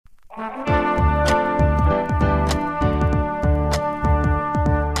You're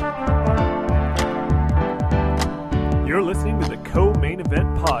listening to the Co-Main Event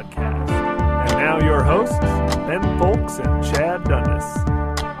Podcast. And now your hosts, Ben Folks and Chad Dundas.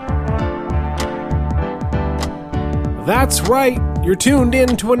 That's right. You're tuned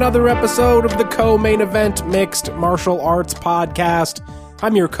in to another episode of the Co-Main Event Mixed Martial Arts Podcast.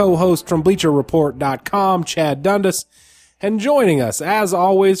 I'm your co-host from BleacherReport.com, Chad Dundas. And joining us, as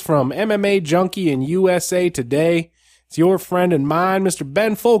always, from MMA Junkie and USA Today, it's your friend and mine, Mr.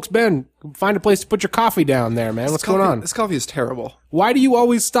 Ben Folks. Ben, find a place to put your coffee down there, man. What's going on? This coffee is terrible. Why do you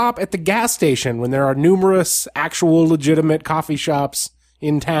always stop at the gas station when there are numerous actual legitimate coffee shops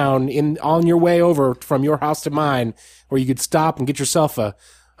in town on your way over from your house to mine where you could stop and get yourself a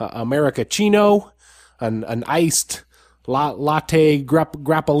Americano, an iced latte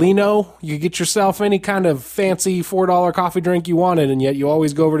grappolino? You could get yourself any kind of fancy $4 coffee drink you wanted, and yet you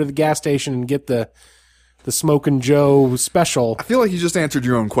always go over to the gas station and get the Smokin' Joe special. I feel like you just answered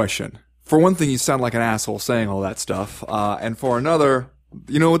your own question. For one thing, you sound like an asshole saying all that stuff. And for another,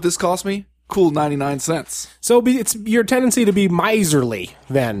 you know what this cost me? Cool 99 cents. So it's your tendency to be miserly,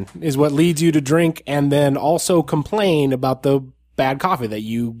 then, is what leads you to drink and then also complain about the bad coffee that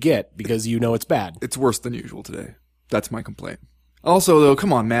you get because you know it's bad. It's worse than usual today. That's my complaint. Also, though,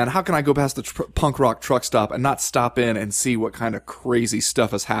 come on, man. How can I go past the punk rock truck stop and not stop in and see what kind of crazy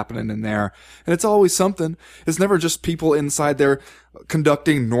stuff is happening in there? And it's always something. It's never just people inside there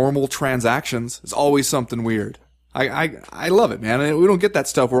conducting normal transactions. It's always something weird. I love it, man. We don't get that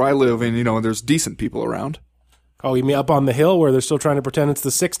stuff where I live and, there's decent people around. Oh, you mean up on the hill where they're still trying to pretend it's the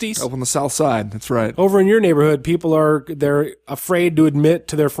 60s? Up on the south side, that's right. Over in your neighborhood, they're afraid to admit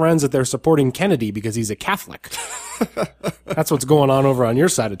to their friends that they're supporting Kennedy because he's a Catholic. That's what's going on over on your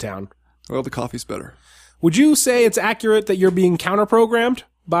side of town. Well, the coffee's better. Would you say it's accurate that you're being counter-programmed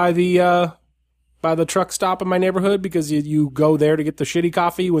by the truck stop in my neighborhood because you go there to get the shitty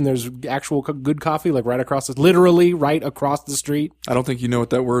coffee when there's actual good coffee, like literally right across the street? I don't think you know what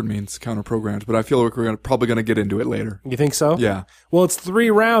that word means, counter-programmed, but I feel like we're probably going to get into it later. You think so? Yeah. Well, it's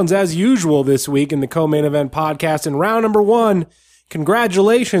 3 rounds as usual this week in the Co-Main Event Podcast. In round number 1,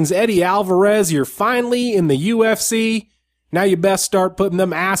 congratulations, Eddie Alvarez. You're finally in the UFC. Now you best start putting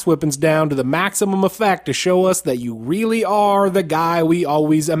them ass whippings down to the maximum effect to show us that you really are the guy we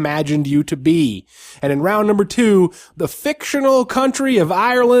always imagined you to be. And in round number 2, the fictional country of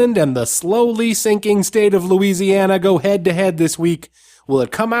Ireland and the slowly sinking state of Louisiana go head to head this week. Will it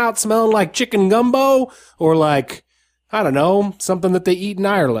come out smelling like chicken gumbo or like, I don't know, something that they eat in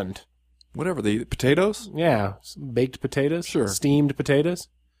Ireland? Whatever, they eat potatoes? Yeah, baked potatoes. Sure. Steamed potatoes.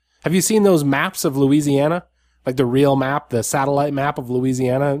 Have you seen those maps of Louisiana? Like the real map, the satellite map of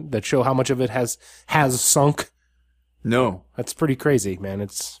Louisiana that show how much of it has sunk? No. That's pretty crazy, man.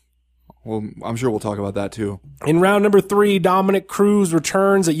 Well, I'm sure we'll talk about that too. In round number 3, Dominic Cruz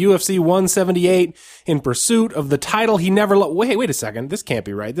returns at UFC 178 in pursuit of the title he never Wait a second. This can't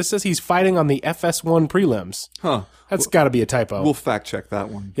be right. This says he's fighting on the FS1 prelims. Huh. That's got to be a typo. We'll fact check that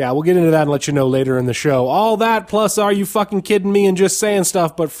one. Yeah, we'll get into that and let you know later in the show. All that plus Are You Fucking Kidding Me and Just Saying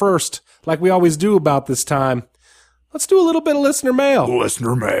Stuff. But first, like we always do about this time, let's do a little bit of listener mail.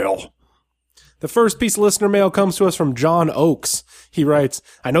 Listener mail. The first piece of listener mail comes to us from John Oakes. He writes,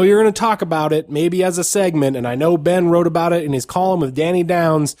 I know you're going to talk about it, maybe as a segment, and I know Ben wrote about it in his column with Danny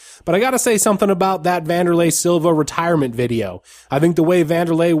Downs, but I got to say something about that Vanderlei Silva retirement video. I think the way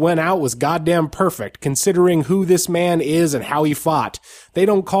Vanderlei went out was goddamn perfect, considering who this man is and how he fought. They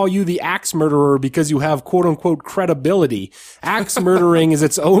don't call you the axe murderer because you have quote-unquote credibility. Axe murdering is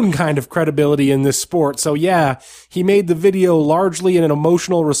its own kind of credibility in this sport. So yeah, he made the video largely in an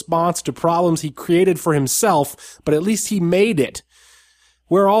emotional response to problems he created for himself, but at least he made it.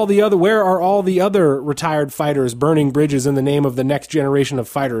 Where are all the other retired fighters burning bridges in the name of the next generation of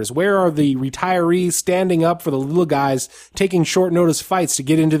fighters? Where are the retirees standing up for the little guys taking short notice fights to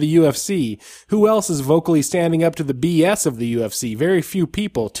get into the UFC? Who else is vocally standing up to the BS of the UFC? Very few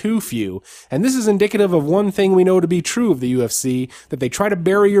people, too few. And this is indicative of one thing we know to be true of the UFC, that they try to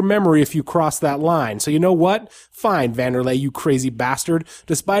bury your memory if you cross that line. So you know what? Fine, Vanderlei, you crazy bastard.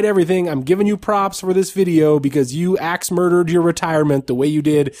 Despite everything, I'm giving you props for this video because you axe murdered your retirement the way you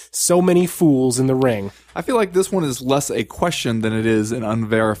did so many fools in the ring. I feel like this one is less a question than it is an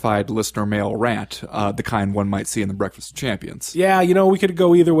unverified listener mail rant, the kind one might see in the Breakfast of Champions. Yeah, we could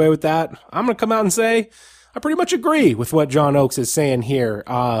go either way with that. I'm going to come out and say I pretty much agree with what John Oakes is saying here.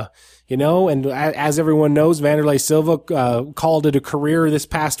 And as everyone knows, Vanderlei Silva called it a career this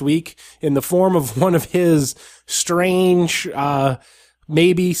past week in the form of one of his strange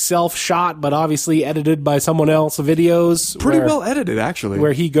maybe self-shot, but obviously edited by someone else videos. Pretty well edited, actually.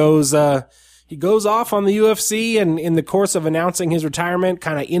 Where he goes off on the UFC, and in the course of announcing his retirement,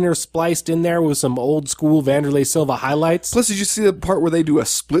 kind of interspliced in there with some old school Vanderlei Silva highlights. Plus, did you see the part where they do a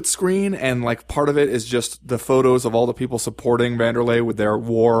split screen and like part of it is just the photos of all the people supporting Vanderlei with their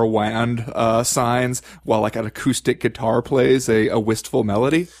war wand signs while like an acoustic guitar plays a wistful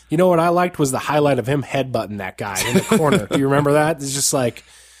melody? You know what I liked was the highlight of him headbutting that guy in the corner. Do you remember that? It's just like,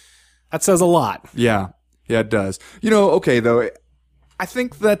 that says a lot. Yeah, it does. Okay, though, I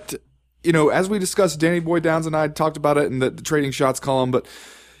think that, as we discussed, Danny Boy Downs and I talked about it in the Trading Shots column, but,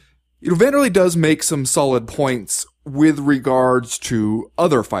 Vanderlei does make some solid points with regards to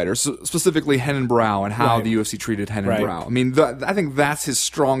other fighters, specifically Renan Barão and how the UFC treated Renan Barão. I mean, I think that's his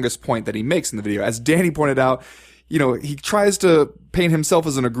strongest point that he makes in the video. As Danny pointed out, he tries to paint himself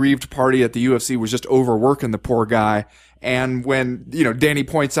as an aggrieved party at the UFC was just overworking the poor guy. And when, Danny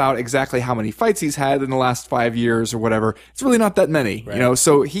points out exactly how many fights he's had in the last 5 years or whatever, it's really not that many,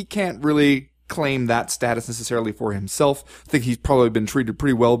 so he can't really claim that status necessarily for himself. I think he's probably been treated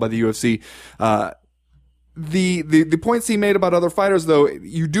pretty well by the UFC. The points he made about other fighters, though,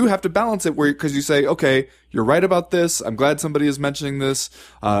 you do have to balance it because you say, okay, you're right about this. I'm glad somebody is mentioning this.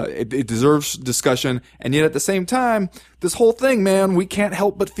 It deserves discussion. And yet at the same time, this whole thing, man, we can't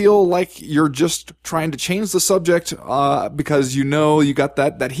help but feel like you're just trying to change the subject, because you got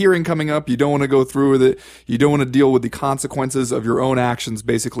that hearing coming up. You don't want to go through with it. You don't want to deal with the consequences of your own actions,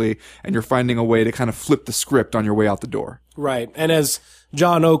 basically. And you're finding a way to kind of flip the script on your way out the door. Right. And as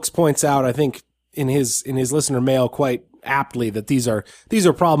John Oakes points out, I think, in his listener mail quite aptly, that these are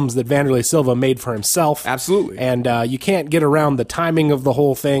problems that Vanderlei Silva made for himself. Absolutely. And you can't get around the timing of the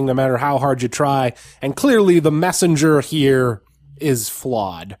whole thing no matter how hard you try. And clearly the messenger here is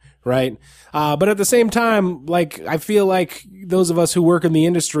flawed, right? But at the same time, like, I feel like those of us who work in the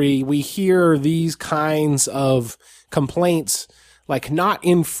industry, we hear these kinds of complaints like not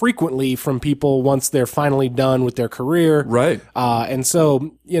infrequently from people once they're finally done with their career. Right. And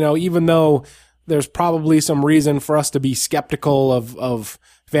so, even though there's probably some reason for us to be skeptical of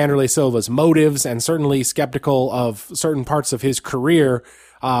Vanderlei Silva's motives and certainly skeptical of certain parts of his career,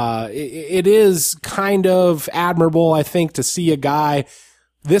 it is kind of admirable, I think, to see a guy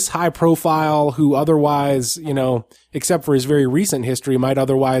this high profile who otherwise, except for his very recent history, might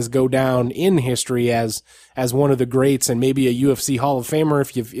otherwise go down in history as one of the greats and maybe a UFC Hall of Famer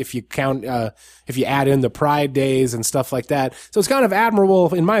if you count, if you add in the Pride days and stuff like that. So it's kind of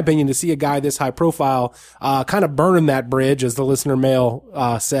admirable, in my opinion, to see a guy this high profile, kind of burning that bridge, as the listener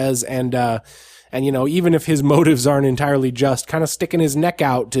mail, says. And even if his motives aren't entirely just, kind of sticking his neck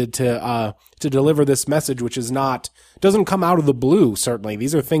out to deliver this message, which doesn't come out of the blue, certainly.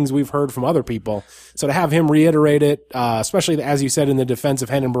 These are things we've heard from other people. So to have him reiterate it, especially as you said in the defense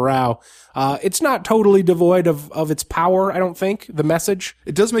of Renan Barão, it's not totally devoid of its power, I don't think, the message.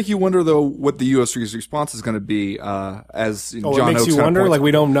 It does make you wonder, though, what the UFC's response is going to be, as John Oakes it makes you wonder, like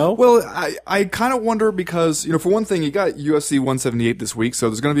we don't know? Well, I kind of wonder because, for one thing, you got UFC 178 this week, so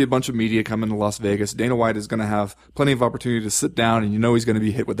there's going to be a bunch of media coming to Las Vegas. Dana White is going to have plenty of opportunity to sit down, and he's going to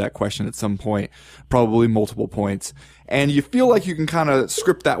be hit with that question at some point, probably multiple points. And you feel like you can kind of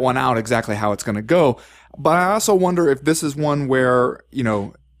script that one out exactly how it's going to go. But I also wonder if this is one where,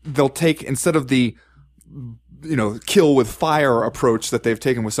 they'll take, instead of the, kill with fire approach that they've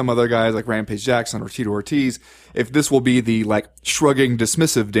taken with some other guys like Rampage Jackson or Tito Ortiz, if this will be the, like, shrugging,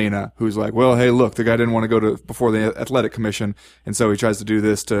 dismissive Dana, who's like, well, hey, look, the guy didn't want to go before the Athletic Commission, and so he tries to do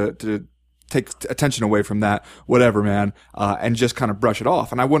this to take attention away from that, whatever, man, and just kind of brush it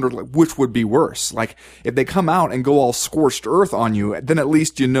off. And I wonder, like, which would be worse. Like, if they come out and go all scorched earth on you, then at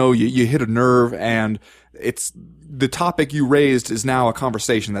least you hit a nerve, and it's the topic you raised is now a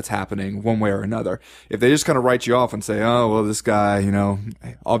conversation that's happening one way or another. If they just kind of write you off and say, oh, well, this guy,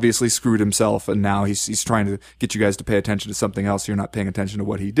 obviously screwed himself, and now he's trying to get you guys to pay attention to something else, so you're not paying attention to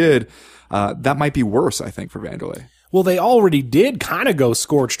what he did, that might be worse, I think, for Vanderlei. Well, they already did kind of go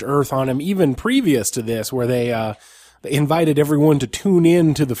scorched earth on him even previous to this, where they invited everyone to tune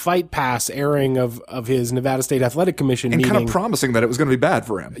in to the Fight Pass airing of his Nevada State Athletic Commission meeting. And kind of promising that it was going to be bad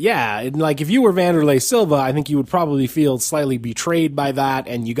for him. Yeah. And like, if you were Vanderlei Silva, I think you would probably feel slightly betrayed by that.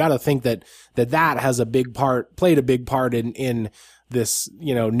 And you got to think that has played a big part in this,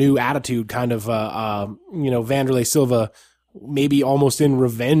 new attitude kind of, Vanderlei Silva, maybe almost in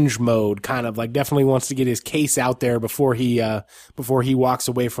revenge mode, kind of like definitely wants to get his case out there before he walks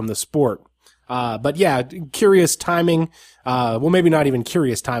away from the sport. But yeah, curious timing. well, maybe not even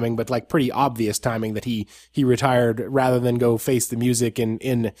curious timing, but like pretty obvious timing that he retired rather than go face the music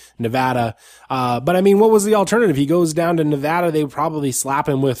in Nevada. But I mean, what was the alternative? He goes down to Nevada. They would probably slap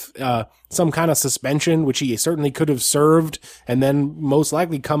him with, some kind of suspension, which he certainly could have served, and then most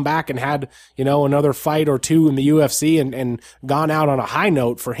likely come back and had, another fight or two in the UFC and gone out on a high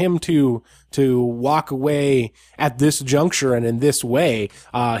note. For him to walk away at this juncture and in this way,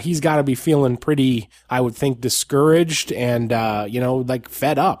 he's got to be feeling pretty, I would think, discouraged and, like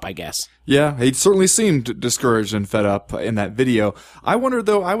fed up, I guess. Yeah, he certainly seemed discouraged and fed up in that video. I wondered,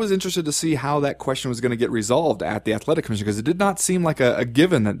 though, I was interested to see how that question was going to get resolved at the Athletic Commission, because it did not seem like a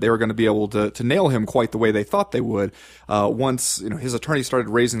given that they were going to be able to nail him quite the way they thought they would. Once, his attorney started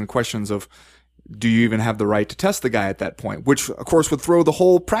raising the questions of, do you even have the right to test the guy at that point? Which, of course, would throw the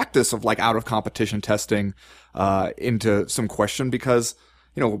whole practice of like out of competition testing into some question, because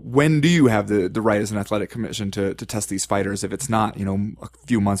when do you have the right as an athletic commission to test these fighters if it's not, a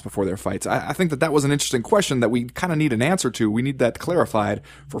few months before their fights? I think that was an interesting question that we kind of need an answer to. We need that clarified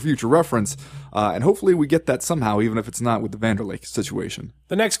for future reference. And hopefully we get that somehow, even if it's not with the Vanderlei situation.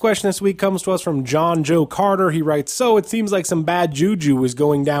 The next question this week comes to us from John Joe Carter. He writes, so it seems like some bad juju is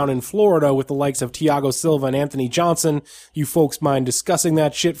going down in Florida with the likes of Thiago Silva and Anthony Johnson. You folks mind discussing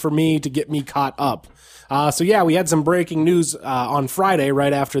that shit for me to get me caught up? So yeah, we had some breaking news on Friday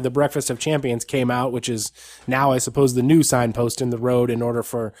right after the Breakfast of Champions came out, which is now, I suppose, the new signpost in the road in order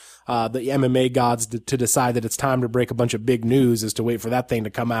for the MMA gods to decide that it's time to break a bunch of big news, is to wait for that thing to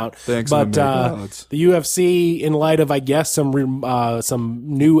come out. Thanks, but MMA gods. The UFC, in light of, I guess, some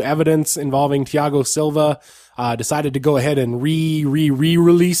new evidence involving Thiago Silva, decided to go ahead and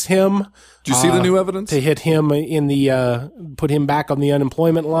re-release him. Did you see the new evidence? To hit him in the, put him back on the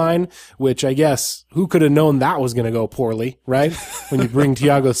unemployment line, which I guess, who could have known that was going to go poorly, right? When you bring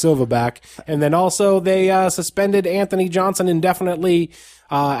Thiago Silva back. And then also they, suspended Anthony Johnson indefinitely,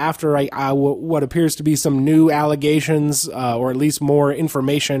 after what appears to be some new allegations, or at least more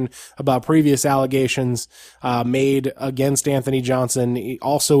information about previous allegations, made against Anthony Johnson,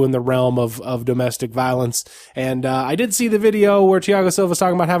 also in the realm of domestic violence. And, I did see the video where Thiago Silva's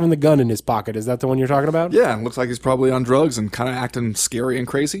talking about having the gun in his pocket. Is that the one you're talking about? Yeah, it looks like he's probably on drugs and kind of acting scary and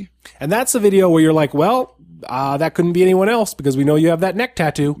crazy. And that's the video where you're like, well, that couldn't be anyone else because we know you have that neck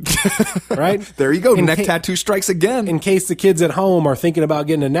tattoo, right? There you go. Neck tattoo strikes again. In case the kids at home are thinking about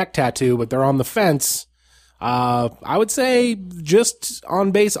getting a neck tattoo, but they're on the fence. I would say just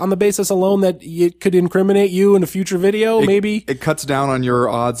on the basis alone that it could incriminate you in a future video, maybe. It cuts down on your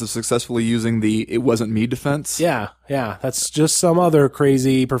odds of successfully using the "it wasn't me" defense. Yeah. That's just some other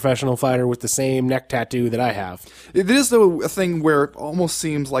crazy professional fighter with the same neck tattoo that I have. It is, though, a thing where it almost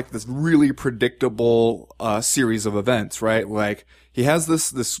seems like this really predictable series of events, right? Like, he has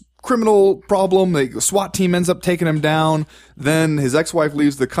this criminal problem. The SWAT team ends up taking him down. Then his ex-wife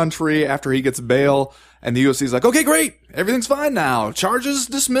leaves the country after he gets bail. And the UFC is like, okay, great. Everything's fine now. Charges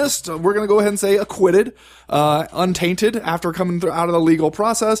dismissed. We're going to go ahead and say acquitted, untainted after coming out of the legal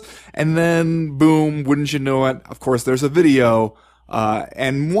process. And then, boom, wouldn't you know it? Of course, there's a video,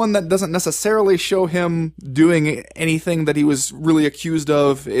 and one that doesn't necessarily show him doing anything that he was really accused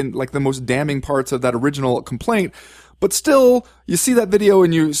of in like the most damning parts of that original complaint. But still, you see that video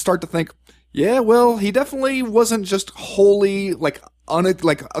and you start to think, yeah, well, he definitely wasn't just wholly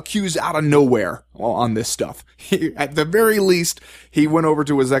accused out of nowhere on this stuff. At the very least, he went over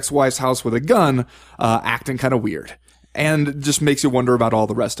to his ex-wife's house with a gun, acting kind of weird. And it just makes you wonder about all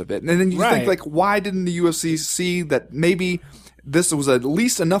the rest of it. And then you think, like, why didn't the UFC see that maybe this was at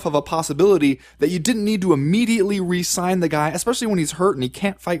least enough of a possibility that you didn't need to immediately re-sign the guy, especially when he's hurt and he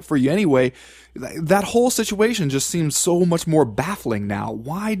can't fight for you anyway. That whole situation just seems so much more baffling now.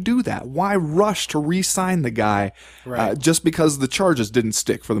 Why do that? Why rush to re-sign the guy just because the charges didn't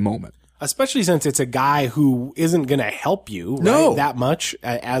stick for the moment? Especially since it's a guy who isn't going to help you that much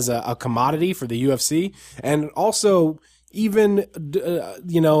as a commodity for the UFC. And also, even,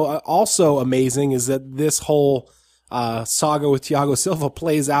 also amazing is that this whole saga with Thiago Silva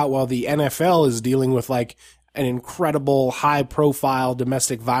plays out while the NFL is dealing with like an incredible high-profile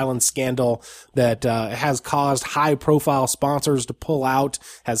domestic violence scandal that has caused high-profile sponsors to pull out,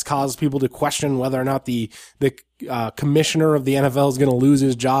 has caused people to question whether or not the commissioner of the NFL is going to lose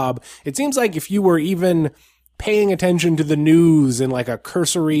his job. It seems like if you were even paying attention to the news in like a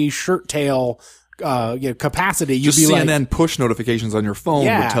cursory shirt tail capacity, you'd just be CNN like, push notifications on your phone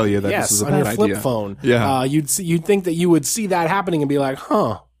would tell you that this is a bad idea. Yes, on your flip phone. Yeah. You'd think that you would see that happening and be like,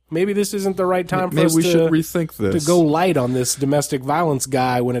 huh, maybe this isn't the right time for Maybe us we should rethink to this. go light on this domestic violence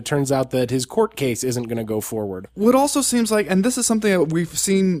guy when it turns out that his court case isn't going to go forward. Well, it also seems like, and this is something that we've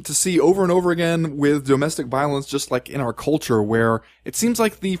seen to see over and over again with domestic violence, just like in our culture, where it seems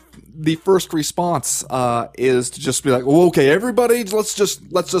like the first response is to just be like, well, okay, everybody, let's just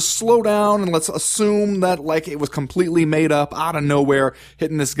slow down and let's assume that like it was completely made up out of nowhere,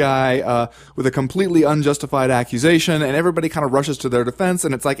 hitting this guy with a completely unjustified accusation, and everybody kind of rushes to their defense.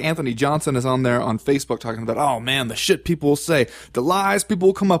 And it's like Anthony Johnson is on there on Facebook talking about, oh man, the shit people will say, the lies people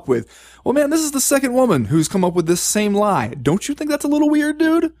will come up with. Well, man, this is the second woman who's come up with this same lie. Don't you think that's a little weird,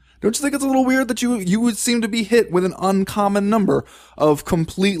 dude? Don't you think it's a little weird that you would seem to be hit with an uncommon number of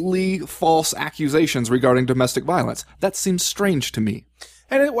completely false accusations regarding domestic violence? That seems strange to me.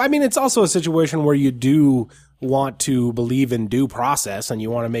 And it's also a situation where you do want to believe in due process, and you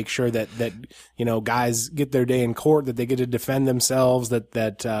want to make sure that guys get their day in court, that they get to defend themselves, that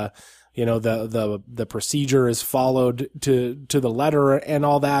the procedure is followed to the letter and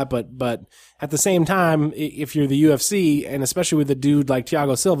all that. But at the same time, if you're the UFC, and especially with a dude like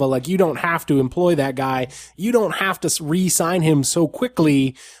Thiago Silva, like, you don't have to employ that guy. You don't have to re-sign him so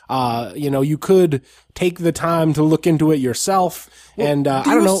quickly. You could take the time to look into it yourself. Well, and, I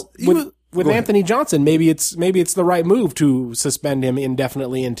don't know. With Anthony Johnson, maybe it's the right move to suspend him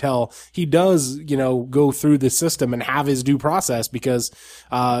indefinitely until he does, go through the system and have his due process, because,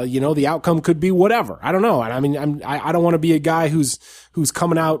 the outcome could be whatever. I don't know. And I mean, I don't want to be a guy who's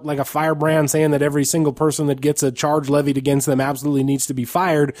coming out like a firebrand saying that every single person that gets a charge levied against them absolutely needs to be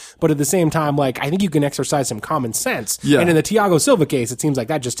fired. But at the same time, like, I think you can exercise some common sense. Yeah. And in the Thiago Silva case, it seems like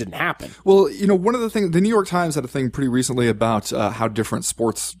that just didn't happen. Well, one of the things, the New York Times had a thing pretty recently about how different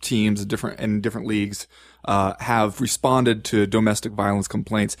sports teams in different leagues have responded to domestic violence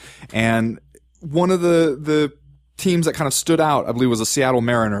complaints. And one of the teams that kind of stood out, I believe, was the Seattle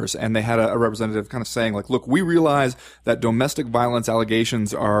Mariners, and they had a representative kind of saying, like, look, we realize that domestic violence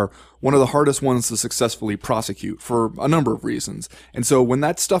allegations are one of the hardest ones to successfully prosecute for a number of reasons. And so when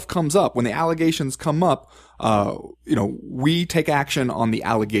that stuff comes up, when the allegations come up, we take action on the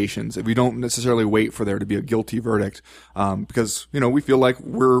allegations. We don't necessarily wait for there to be a guilty verdict, because, we feel like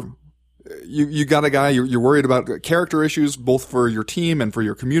you got a guy, you're worried about character issues, both for your team and for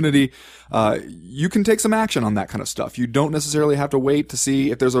your community. You can take some action on that kind of stuff. You don't necessarily have to wait to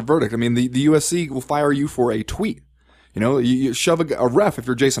see if there's a verdict. I mean, the USC will fire you for a tweet. You shove a ref if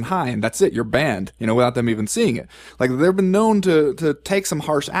you're Jason Hine, that's it, you're banned, without them even seeing it. Like, they've been known to take some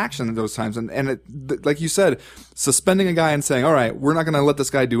harsh action at those times. And like you said, suspending a guy and saying, all right, we're not going to let this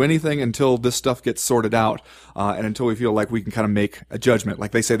guy do anything until this stuff gets sorted out, and until we feel like we can kind of make a judgment.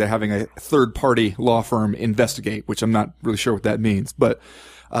 Like they say, they're having a third party law firm investigate, which I'm not really sure what that means. But,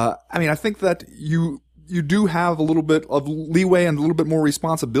 I think that you do have a little bit of leeway and a little bit more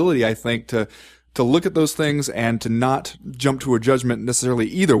responsibility, I think, to look at those things and to not jump to a judgment necessarily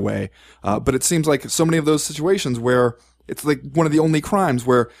either way. But it seems like so many of those situations where it's like one of the only crimes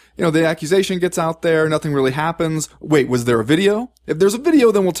where, the accusation gets out there, nothing really happens. Wait, was there a video? If there's a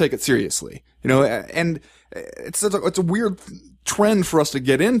video, then we'll take it seriously. And it's a weird trend for us to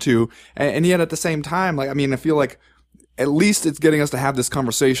get into. And yet at the same time, I feel like at least it's getting us to have this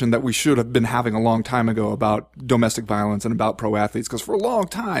conversation that we should have been having a long time ago about domestic violence and about pro athletes. Because for a long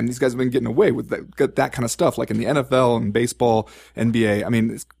time, these guys have been getting away with that kind of stuff, like in the NFL and baseball,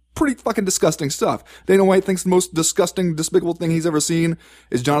 NBA. It's pretty fucking disgusting stuff. Dana White thinks the most disgusting, despicable thing he's ever seen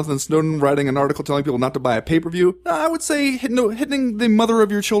is Jonathan Snowden writing an article telling people not to buy a pay-per-view. I would say hitting the mother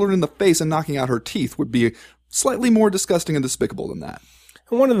of your children in the face and knocking out her teeth would be slightly more disgusting and despicable than that.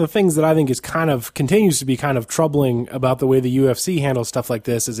 One of the things that I think is continues to be kind of troubling about the way the UFC handles stuff like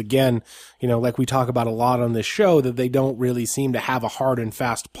this is, again, like we talk about a lot on this show, that they don't really seem to have a hard and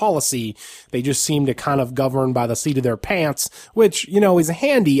fast policy. They just seem to kind of govern by the seat of their pants, which, is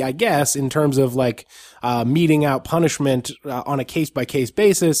handy, I guess, in terms of meting out punishment on a case-by-case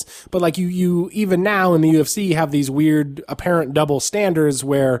basis. But you even now in the UFC have these weird apparent double standards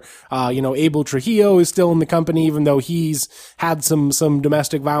where, Abel Trujillo is still in the company, even though he's had some domestic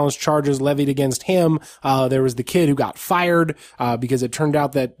violence charges levied against him. There was the kid who got fired, because it turned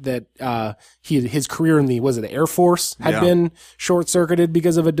out that his career in the Air Force had been short-circuited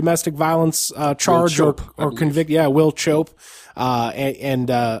because of a domestic violence, charge or convict. Yeah, Will Chope. And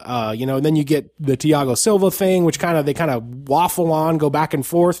then you get the Thiago Silva thing, which they kind of waffle on, go back and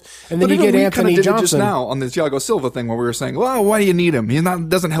forth. And then you get Anthony Johnson. Just now on the Thiago Silva thing where we were saying, well, why do you need him? He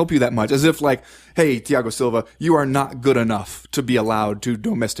doesn't help you that much. As if hey, Thiago Silva, you are not good enough to be allowed to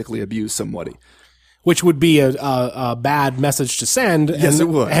domestically abuse somebody. which would be a bad message to send. Yes, it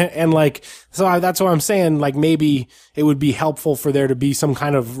would. And like, so that's what I'm saying. Like, maybe it would be helpful for there to be some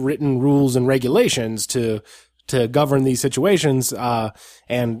kind of written rules and regulations to govern these situations.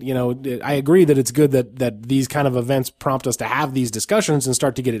 And, you know, I agree that it's good that these kind of events prompt us to have these discussions and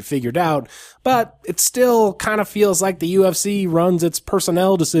start to get it figured out. But it still kind of feels like the UFC runs its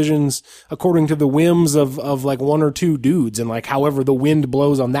personnel decisions according to the whims of like one or two dudes and like however the wind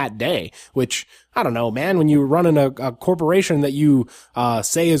blows on that day, which, I don't know, man, when you're running a corporation that you,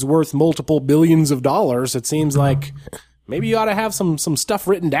 say is worth multiple billions of dollars, it seems like maybe you ought to have some stuff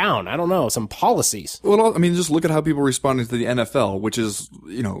written down. I don't know, some policies. Well, I mean, just look at how people responded to the NFL, which is,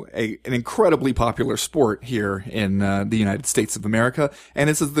 you know, an incredibly popular sport here in the United States of America. And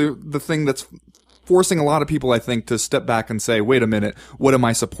this is the thing that's forcing a lot of people, I think, to step back and say, wait a minute, what am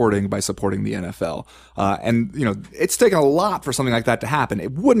I supporting by supporting the NFL? And, you know, it's taken a lot for something like that to happen.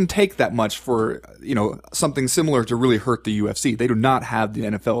 It wouldn't take that much for, you know, something similar to really hurt the UFC. They do not have the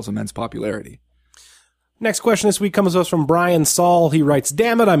NFL's immense popularity. Next question this week comes to us from Brian Saul. He writes,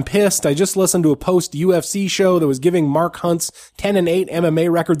 damn it, I'm pissed. I just listened to a post-UFC show that was giving Mark Hunt's 10-8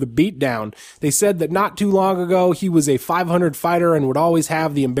 MMA record the beatdown. They said that not too long ago, he was a 500 fighter and would always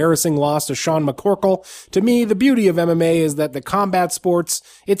have the embarrassing loss to Sean McCorkle. To me, the beauty of MMA is that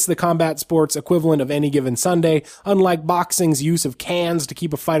it's the combat sports equivalent of any given Sunday. Unlike boxing's use of cans to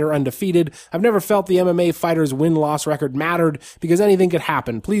keep a fighter undefeated, I've never felt the MMA fighter's win-loss record mattered because anything could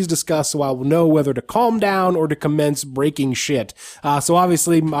happen. Please discuss so I will know whether to calm down or to commence breaking shit. So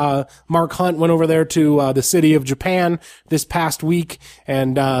obviously, Mark Hunt went over there to the city of Japan this past week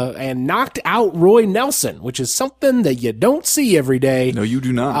and knocked out Roy Nelson, which is something that you don't see every day. No, you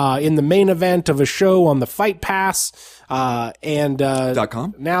do not. In the main event of a show on the Fight Pass. .com.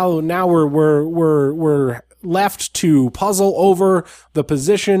 Now we're left to puzzle over the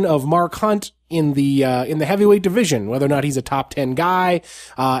position of Mark Hunt in the heavyweight division, whether or not he's a top 10 guy.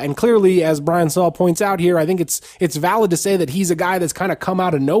 And clearly, as Brian Saul points out here, I think it's valid to say that he's a guy that's kind of come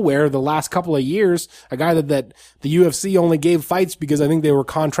out of nowhere the last couple of years, a guy that the UFC only gave fights because I think they were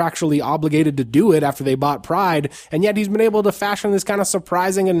contractually obligated to do it after they bought Pride. And yet he's been able to fashion this kind of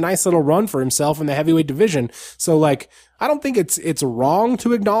surprising and nice little run for himself in the heavyweight division. So like, I don't think it's wrong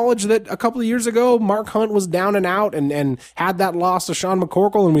to acknowledge that a couple of years ago, Mark Hunt was down and out and had that loss to Sean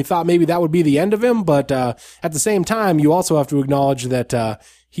McCorkle, and we thought maybe that would be the end of him. But at the same time, you also have to acknowledge that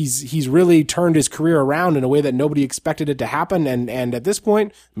he's really turned his career around in a way that nobody expected it to happen. And at this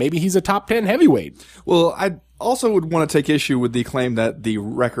point, maybe he's a top 10 heavyweight. Well, I also would want to take issue with the claim that the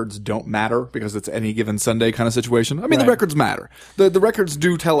records don't matter because it's any given Sunday kind of situation. I mean, Right. The records matter. The records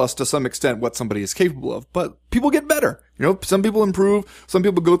do tell us to some extent what somebody is capable of, but people get better. You know, some people improve. Some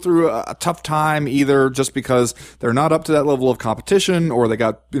people go through a tough time either just because they're not up to that level of competition or they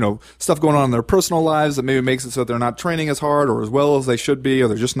got, you know, stuff going on in their personal lives that maybe makes it so that they're not training as hard or as well as they should be, or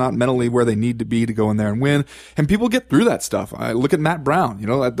they're just not mentally where they need to be to go in there and win. And people get through that stuff. I look at Matt Brown. You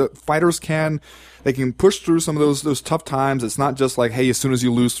know, the fighters can push through some of those tough times. It's not just like, hey, as soon as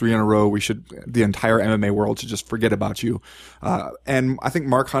you lose 3 in a row, the entire MMA world should just forget about you. And I think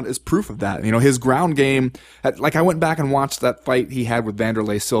Mark Hunt is proof of that. You know, his ground game, like I went back and watched that fight he had with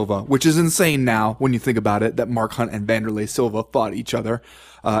Vanderlei Silva, which is insane now when you think about it, that Mark Hunt and Vanderlei Silva fought each other,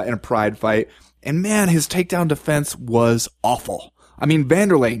 in a Pride fight. And man, his takedown defense was awful. I mean,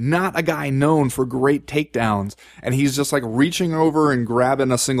 Vanderlei, not a guy known for great takedowns, and he's just like reaching over and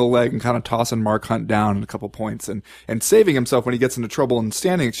grabbing a single leg and kind of tossing Mark Hunt down in a couple points and saving himself when he gets into trouble in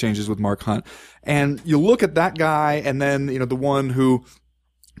standing exchanges with Mark Hunt. And you look at that guy and then, you know, the one who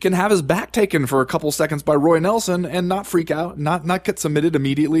can have his back taken for a couple seconds by Roy Nelson and not freak out, not get submitted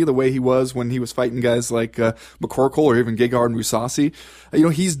immediately the way he was when he was fighting guys like McCorkle or even Gegard and Mousasi. You know,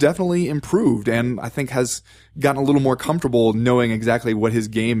 he's definitely improved and I think has gotten a little more comfortable knowing exactly what his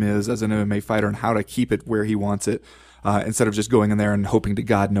game is as an MMA fighter and how to keep it where he wants it. Instead of just going in there and hoping to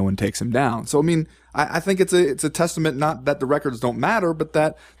God no one takes him down. So, I mean, I think it's a testament, not that the records don't matter, but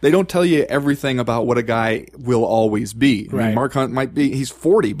that they don't tell you everything about what a guy will always be. I mean, Mark Hunt he's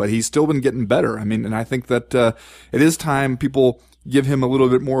 40, but he's still been getting better. I mean, and I think that, it is time people give him a little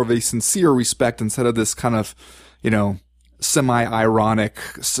bit more of a sincere respect instead of this kind of, you know, semi-ironic,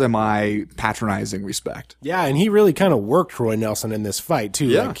 semi-patronizing respect. Yeah, and he really kind of worked Roy Nelson in this fight too.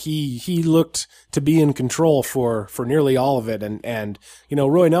 Yeah. Like he looked to be in control for nearly all of it. And you know,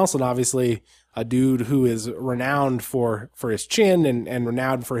 Roy Nelson, obviously a dude who is renowned for his chin and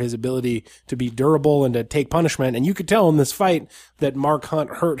renowned for his ability to be durable and to take punishment. And you could tell in this fight that Mark Hunt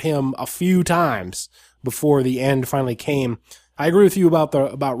hurt him a few times before the end finally came. I agree with you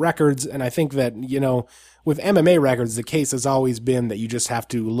about records, and I think that, you know, with MMA records, the case has always been that you just have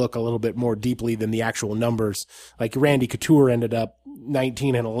to look a little bit more deeply than the actual numbers. Like Randy Couture ended up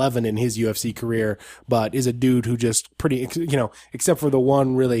 19-11 in his UFC career, but is a dude who just except for the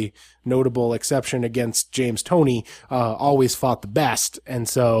one really notable exception against James Toney, always fought the best. And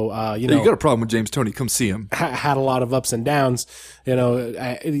so, you got a problem with James Toney, come see him. Had a lot of ups and downs,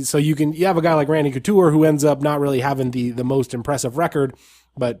 so you have a guy like Randy Couture who ends up not really having the most impressive record.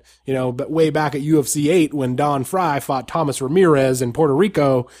 But way back at UFC 8 when Don Fry fought Thomas Ramirez in Puerto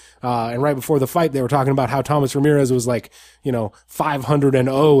Rico, and right before the fight, they were talking about how Thomas Ramirez was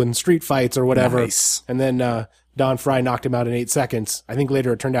 500-0 in street fights or whatever. Nice. And then, Don Fry knocked him out in 8 seconds. I think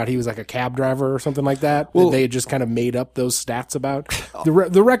later it turned out he was like a cab driver or something like that. Well, they had just kind of made up those stats about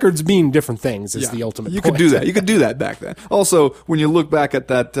the records being different things is the ultimate point. Could do that. You could do that back then. Also, when you look back at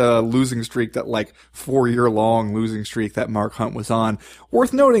that losing streak, that 4-year-long losing streak that Mark Hunt was on,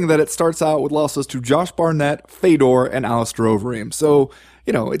 worth noting that it starts out with losses to Josh Barnett, Fedor, and Alistair Overeem. So,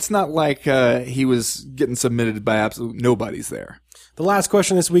 it's not like he was getting submitted by absolute nobodies there. The last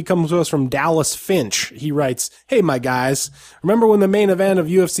question this week comes to us from Dallas Finch. He writes, "Hey, my guys, remember when the main event of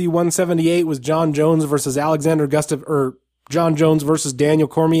UFC 178 was John Jones versus John Jones versus Daniel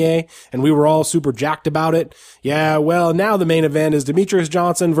Cormier, and we were all super jacked about it? Yeah, well, now the main event is Demetrious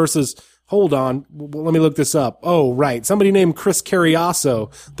Johnson versus... Hold on. Let me look this up. Oh, right. Somebody named Chris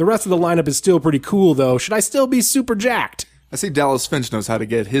Carriasso. The rest of the lineup is still pretty cool, though. Should I still be super jacked?" I see Dallas Finch knows how to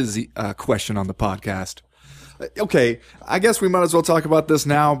get his question on the podcast. Okay, I guess we might as well talk about this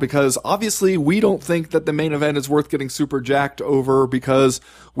now because obviously we don't think that the main event is worth getting super jacked over because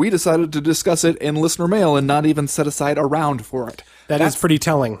we decided to discuss it in listener mail and not even set aside a round for it. That's pretty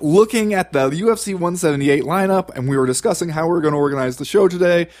telling. Looking at the UFC 178 lineup, and we were discussing how we're going to organize the show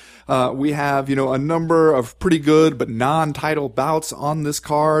today. We have, a number of pretty good but non-title bouts on this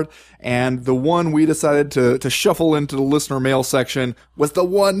card, and the one we decided to shuffle into the listener mail section was the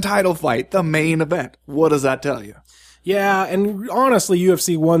one title fight, the main event. What does that tell you? Yeah, and honestly,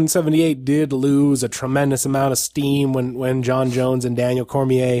 UFC 178 did lose a tremendous amount of steam when John Jones and Daniel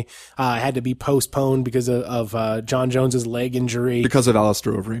Cormier had to be postponed because of John Jones's leg injury. Because of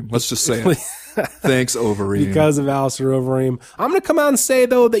Alistair Overeem. Let's just say it. Thanks, Overeem. Because of Alistair Overeem. I'm going to come out and say,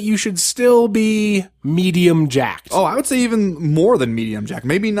 though, that you should still be medium jacked. Oh, I would say even more than medium jacked.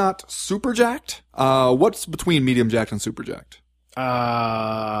 Maybe not super jacked. What's between medium jacked and super jacked?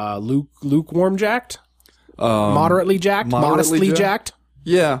 Lukewarm jacked? Moderately jacked? Modestly jacked?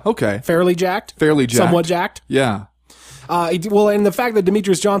 Yeah, okay. Fairly jacked? Fairly jacked. Somewhat jacked? Yeah. And the fact that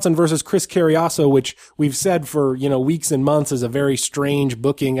Demetrious Johnson versus Chris Carriasso, which we've said for, weeks and months is a very strange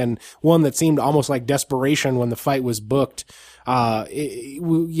booking and one that seemed almost like desperation when the fight was booked.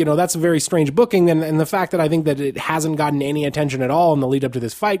 That's a very strange booking. And the fact that I think that it hasn't gotten any attention at all in the lead up to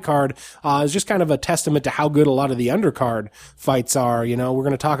this fight card, is just kind of a testament to how good a lot of the undercard fights are. We're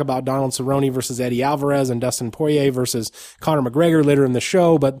going to talk about Donald Cerrone versus Eddie Alvarez and Dustin Poirier versus Conor McGregor later in the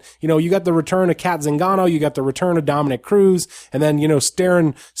show. But, you got the return of Kat Zingano, you got the return of Dominic Cruz, and then,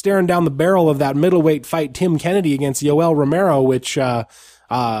 staring down the barrel of that middleweight fight, Tim Kennedy against Yoel Romero, which,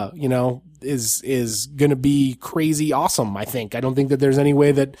 is going to be crazy awesome, I think. I don't think that there's any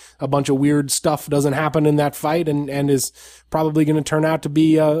way that a bunch of weird stuff doesn't happen in that fight and is probably going to turn out to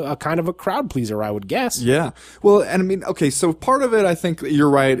be a kind of a crowd pleaser, I would guess. Yeah. Well, and I mean, okay, so part of it, I think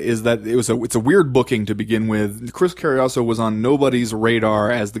you're right, is that it's a weird booking to begin with. Chris Carriasso was on nobody's radar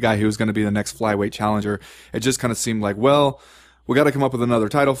as the guy who was going to be the next flyweight challenger. It just kind of seemed like, well, we got to come up with another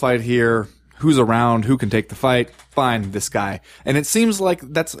title fight here. Who's around? Who can take the fight? Fine, this guy. And it seems like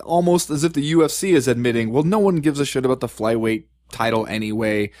that's almost as if the UFC is admitting, well, no one gives a shit about the flyweight title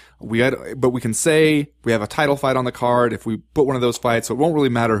anyway. But we can say we have a title fight on the card if we put one of those fights, so it won't really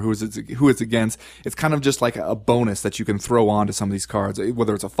matter who it's against. It's kind of just like a bonus that you can throw on to some of these cards,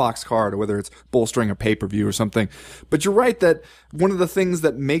 whether it's a Fox card or whether it's bolstering a pay-per-view or something. But you're right that one of the things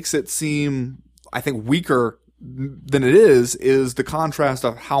that makes it seem, I think, weaker than it is the contrast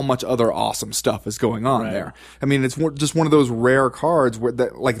of how much other awesome stuff is going on there. I mean, it's just one of those rare cards where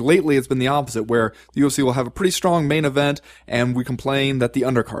lately it's been the opposite, where the UFC will have a pretty strong main event and we complain that the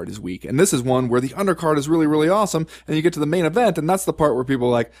undercard is weak. And this is one where the undercard is really, really awesome, and you get to the main event and that's the part where people are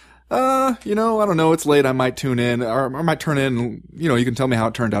like, I don't know, it's late, I might tune in, or I might turn in, and, you can tell me how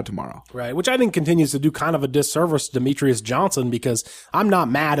it turned out tomorrow. Right, which I think continues to do kind of a disservice to Demetrious Johnson, because I'm not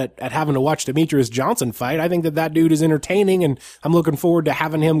mad at having to watch Demetrious Johnson fight. I think that dude is entertaining, and I'm looking forward to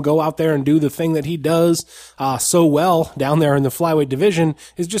having him go out there and do the thing that he does so well down there in the flyweight division.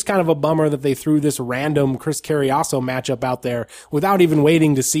 It's just kind of a bummer that they threw this random Chris Carriasso matchup out there without even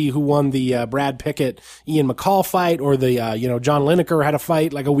waiting to see who won the Brad Pickett, Ian McCall fight, or the, John Lineker had a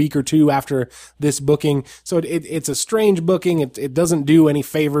fight like a week or or two after this booking. So it's a strange booking. It doesn't do any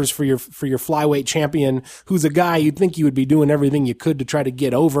favors for your flyweight champion, who's a guy you'd think you would be doing everything you could to try to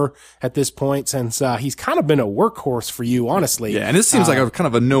get over at this point, since he's kind of been a workhorse for you, honestly. Yeah, and it seems like a kind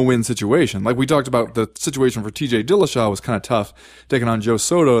of a no-win situation. Like we talked about, the situation for TJ Dillashaw was kind of tough, taking on Joe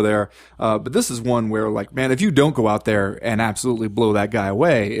Soto there. But this is one where, like, man, if you don't go out there and absolutely blow that guy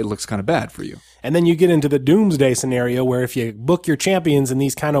away, it looks kind of bad for you. And then you get into the doomsday scenario where if you book your champions in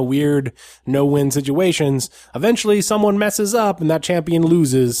these kind of weird no-win situations, eventually someone messes up and that champion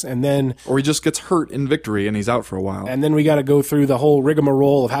loses, and then... Or he just gets hurt in victory and he's out for a while. And then we got to go through the whole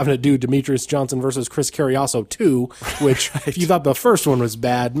rigmarole of having to do Demetrius Johnson versus Chris Carriasso 2, which if you thought the first one was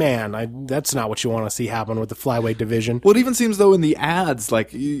bad, man, that's not what you want to see happen with the flyweight division. Well, it even seems though in the ads,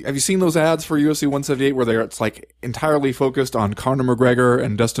 like, have you seen those ads for UFC 178 where it's like entirely focused on Conor McGregor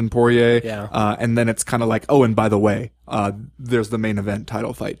and Dustin Poirier? Yeah. And then it's kind of like, oh, and by the way, there's the main event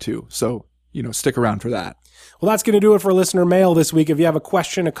title fight too. So, stick around for that. Well, that's going to do it for listener mail this week. If you have a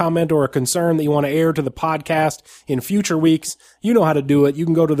question, a comment, or a concern that you want to air to the podcast in future weeks, you know how to do it. You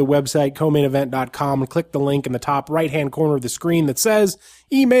can go to the website, comainevent.com, and click the link in the top right-hand corner of the screen that says,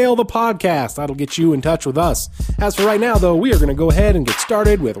 email the podcast. That'll get you in touch with us. As for right now, though, we are going to go ahead and get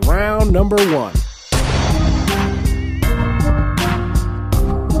started with round number 1.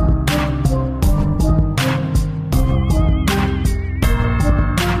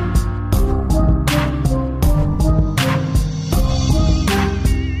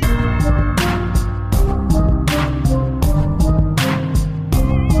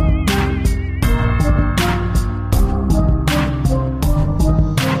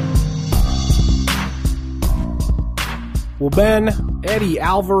 Well, Ben, Eddie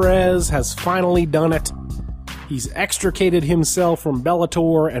Alvarez has finally done it. He's extricated himself from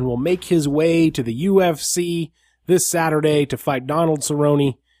Bellator and will make his way to the UFC this Saturday to fight Donald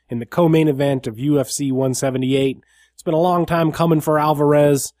Cerrone in the co-main event of UFC 178. It's been a long time coming for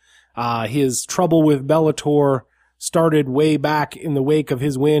Alvarez. His trouble with Bellator started way back in the wake of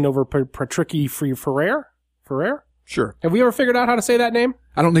his win over Patricky Ferrer? Sure. Have we ever figured out how to say that name?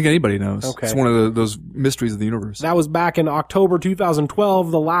 I don't think anybody knows. Okay. It's one of those mysteries of the universe. That was back in October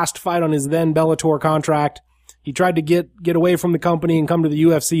 2012, the last fight on his then Bellator contract. He tried to get away from the company and come to the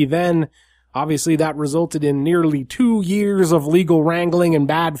UFC then. Obviously, that resulted in nearly 2 years of legal wrangling and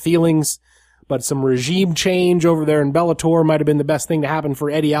bad feelings. But some regime change over there in Bellator might have been the best thing to happen for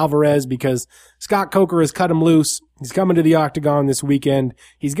Eddie Alvarez, because Scott Coker has cut him loose. He's coming to the Octagon this weekend.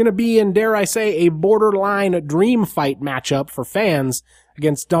 He's going to be in, dare I say, a borderline dream fight matchup for fans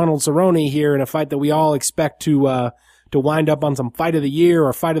against Donald Cerrone here, in a fight that we all expect to wind up on some fight of the year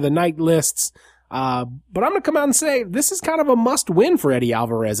or fight of the night lists. But I'm going to come out and say this is kind of a must win for Eddie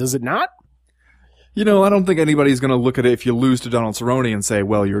Alvarez, is it not? I don't think anybody's going to look at it if you lose to Donald Cerrone and say,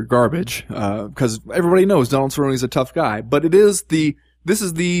 well, you're garbage, because everybody knows Donald Cerrone's a tough guy. But this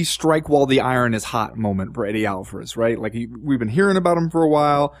is the strike while the iron is hot moment for Eddie Alvarez, right? Like, we've been hearing about him for a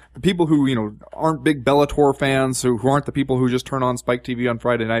while. The people who, aren't big Bellator fans, who aren't the people who just turn on Spike TV on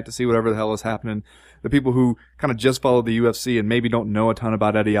Friday night to see whatever the hell is happening, the people who kind of just follow the UFC and maybe don't know a ton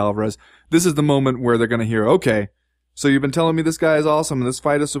about Eddie Alvarez, this is the moment where they're going to hear, okay, so you've been telling me this guy is awesome and this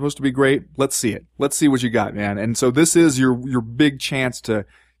fight is supposed to be great. Let's see it. Let's see what you got, man. And so this is your big chance to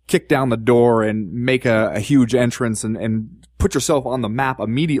kick down the door and make a huge entrance and put yourself on the map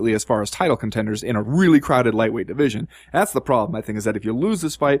immediately as far as title contenders in a really crowded lightweight division. That's the problem, I think, is that if you lose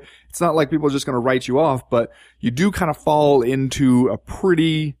this fight, it's not like people are just going to write you off, but you do kind of fall into a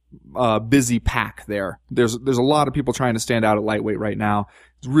pretty busy pack there. There's a lot of people trying to stand out at lightweight right now.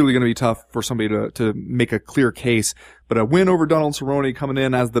 It's really going to be tough for somebody to make a clear case. But a win over Donald Cerrone coming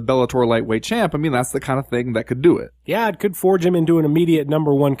in as the Bellator lightweight champ, I mean, that's the kind of thing that could do it. Yeah, it could forge him into an immediate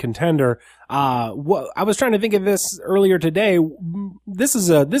number 1 contender. I was trying to think of this earlier today. This is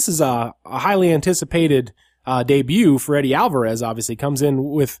a highly anticipated debut for Eddie Alvarez. Obviously comes in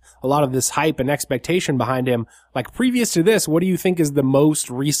with a lot of this hype and expectation behind him. Like, previous to this, what do you think is the most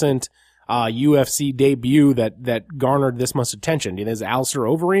recent UFC debut that garnered this much attention? Do you think Alistair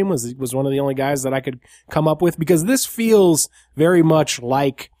Overeem was one of the only guys that I could come up with? Because this feels very much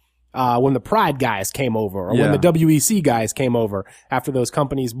like when the Pride guys came over, or when the WEC guys came over, after those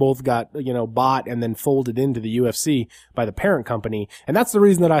companies both got, bought and then folded into the UFC by the parent company. And that's the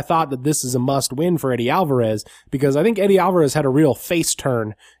reason that I thought that this is a must win for Eddie Alvarez, because I think Eddie Alvarez had a real face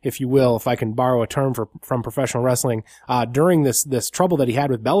turn, if you will, if I can borrow a term from professional wrestling, during this trouble that he had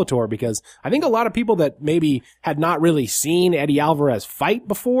with Bellator, because I think a lot of people that maybe had not really seen Eddie Alvarez fight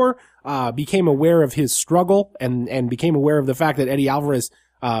before, became aware of his struggle and became aware of the fact that Eddie Alvarez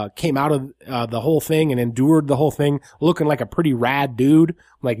came out of the whole thing and endured the whole thing looking like a pretty rad dude,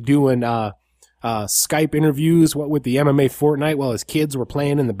 like doing Skype interviews with the MMA Fortnite while his kids were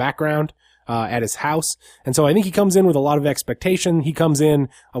playing in the background at his house. And so I think he comes in with a lot of expectation. He comes in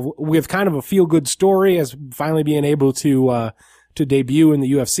with kind of a feel-good story as finally being able to debut in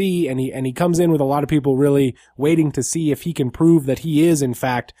the UFC, and he comes in with a lot of people really waiting to see if he can prove that he is in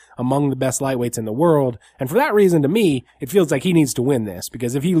fact among the best lightweights in the world. And for that reason, to me, it feels like he needs to win this,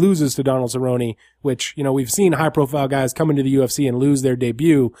 because if he loses to Donald Cerrone, which, you know, we've seen high profile guys come into the UFC and lose their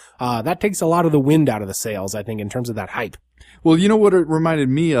debut, that takes a lot of the wind out of the sails, I think, in terms of that hype. Well, you know what it reminded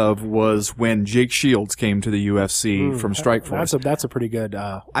me of was when Jake Shields came to the UFC from Strikeforce. That's a pretty good,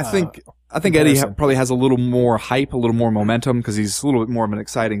 I think Eddie probably has a little more hype, a little more momentum, because he's a little bit more of an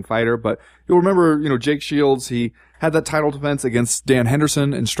exciting fighter. But you'll remember, you know, Jake Shields, he had that title defense against Dan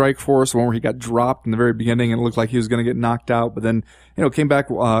Henderson in Strikeforce, the one where he got dropped in the very beginning and it looked like he was going to get knocked out, but then, you know, came back,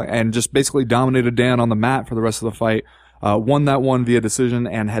 and just basically dominated Dan on the mat for the rest of the fight. Won that one via decision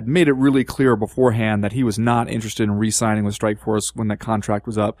and had made it really clear beforehand that he was not interested in re-signing with Strikeforce when that contract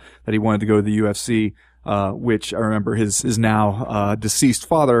was up, that he wanted to go to the UFC, which I remember his now deceased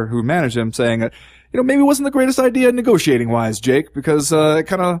father who managed him saying that, you know, maybe it wasn't the greatest idea negotiating wise, Jake, because it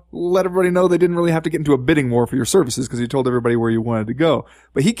kind of let everybody know they didn't really have to get into a bidding war for your services because you told everybody where you wanted to go.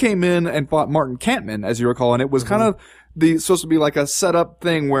 But he came in and fought Martin Kampmann, as you recall, and it was kind of supposed to be like a setup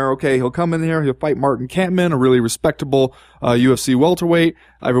thing where, okay, he'll come in here, he'll fight Martin Kampmann, a really respectable UFC welterweight.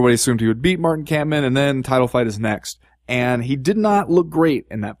 Everybody assumed he would beat Martin Kampmann, and then title fight is next. And he did not look great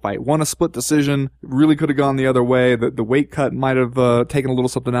in that fight. Won a split decision. Really could have gone the other way. The weight cut might have taken a little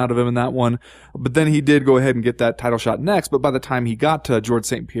something out of him in that one. But then he did go ahead and get that title shot next. But by the time he got to George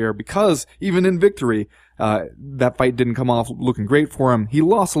St. Pierre, because even in victory, that fight didn't come off looking great for him, he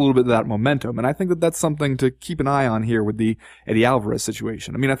lost a little bit of that momentum. And I think that that's something to keep an eye on here with the Eddie Alvarez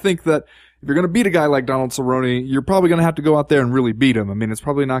situation. I mean, I think that if you're going to beat a guy like Donald Cerrone, you're probably going to have to go out there and really beat him. I mean, it's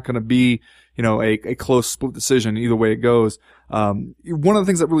probably not going to be, you know, a close split decision either way it goes. One of the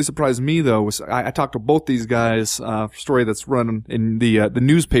things that really surprised me, though, was I talked to both these guys, story that's run in the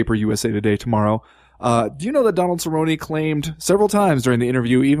newspaper USA Today tomorrow. Do you know that Donald Cerrone claimed several times during the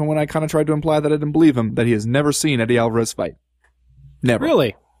interview, even when I kind of tried to imply that I didn't believe him, that he has never seen Eddie Alvarez fight? Never.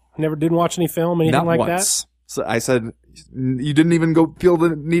 Really? Never didn't watch any film, anything Not like once. that? So I said, you didn't even feel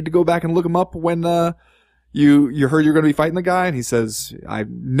the need to go back and look him up when, you heard you're going to be fighting the guy? And he says, I've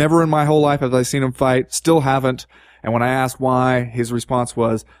never in my whole life have I seen him fight. Still haven't. And when I asked why, his response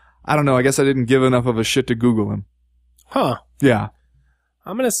was, I don't know. I guess I didn't give enough of a shit to Google him. Huh. Yeah.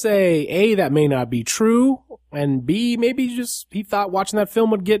 I'm going to say, A, that may not be true, and B, maybe just he thought watching that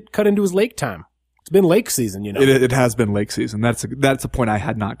film would get cut into his lake time. It's been lake season, you know. It has been lake season. That's a point I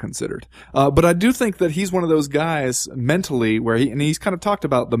had not considered. But I do think that he's one of those guys mentally where he's kind of talked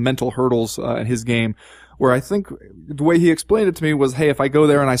about the mental hurdles in his game, where I think the way he explained it to me was, hey, if I go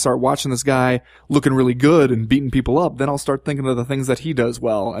there and I start watching this guy looking really good and beating people up, then I'll start thinking of the things that he does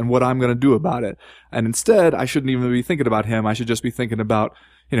well and what I'm going to do about it. And instead, I shouldn't even be thinking about him. I should just be thinking about,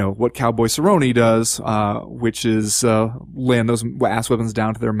 you know, what Cowboy Cerrone does, which is laying those ass weapons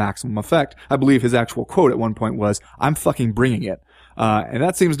down to their maximum effect. I believe his actual quote at one point was, I'm fucking bringing it. And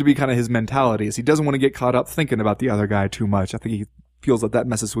that seems to be kind of his mentality, is he doesn't want to get caught up thinking about the other guy too much. I think he feels that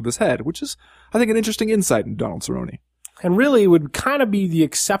messes with his head, which is, I think, an interesting insight in Donald Cerrone. And really would kind of be the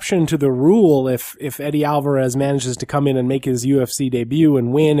exception to the rule if Eddie Alvarez manages to come in and make his UFC debut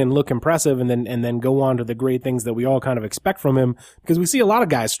and win and look impressive and then go on to the great things that we all kind of expect from him. Because we see a lot of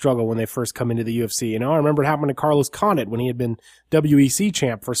guys struggle when they first come into the UFC. You know, I remember it happened to Carlos Condit when he had been WEC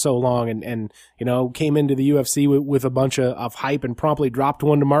champ for so long and you know, came into the UFC with a bunch of hype and promptly dropped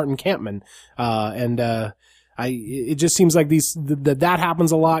one to Martin Kampmann. It just seems like that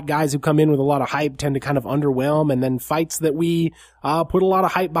happens a lot. Guys who come in with a lot of hype tend to kind of underwhelm, and then fights that we put a lot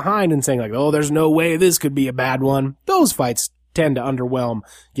of hype behind and saying like, oh, there's no way this could be a bad one. Those fights tend to underwhelm.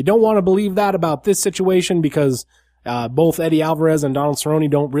 You don't want to believe that about this situation because both Eddie Alvarez and Donald Cerrone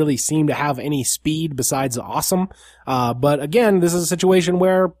don't really seem to have any speed besides awesome. But again, this is a situation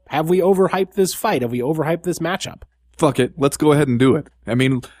where have we overhyped this fight? Have we overhyped this matchup? Fuck it. Let's go ahead and do it. I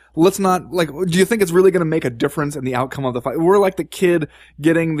mean, let's not, like, do you think it's really going to make a difference in the outcome of the fight? We're like the kid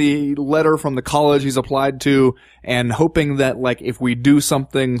getting the letter from the college he's applied to and hoping that, like, if we do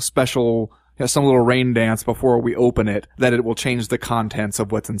something special, you know, some little rain dance before we open it, that it will change the contents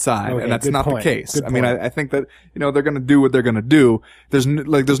of what's inside. Okay, and that's not the case. Good I mean, I think that, you know, they're going to do what they're going to do. There's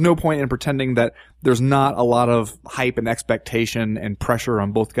no point in pretending that there's not a lot of hype and expectation and pressure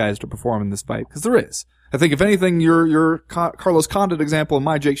on both guys to perform in this fight, because there is. I think if anything, your Carlos Condit example and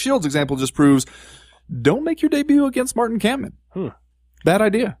my Jake Shields example just proves, don't make your debut against Martin Kampmann. Bad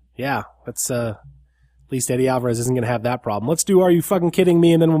idea. Yeah, that's at least Eddie Alvarez isn't going to have that problem. Let's do Are You Fucking Kidding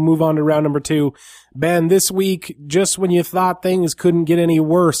Me? And then we'll move on to round number 2. Ben, this week, just when you thought things couldn't get any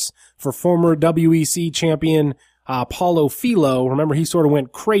worse for former WEC champion Paulo Filho, remember he sort of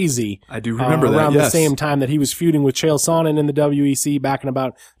went crazy. I do remember that, around yes. the same time that he was feuding with Chael Sonnen in the WEC back in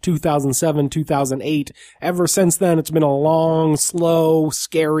about 2007, 2008. Ever since then, it's been a long, slow,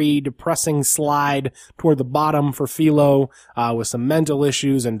 scary, depressing slide toward the bottom for Filho, with some mental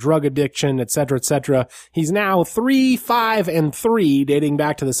issues and drug addiction, etc., etc. He's now 3-5-3, dating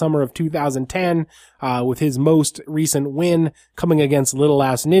back to the summer of 2010, with his most recent win coming against Little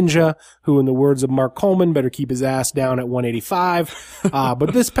Ass Ninja, who, in the words of Mark Coleman, better keep his ass down at 185.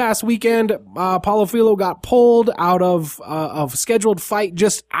 But this past weekend, Paulo Filho got pulled out of scheduled fight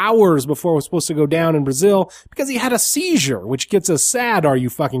just hours before it was supposed to go down in Brazil because he had a seizure, which gets a sad "Are you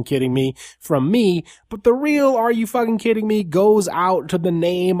fucking kidding me?" from me. But the real "Are you fucking kidding me?" goes out to the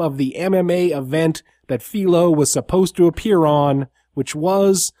name of the MMA event that Filho was supposed to appear on, which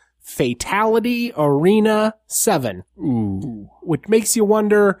was Fatality Arena 7. Ooh. Which makes you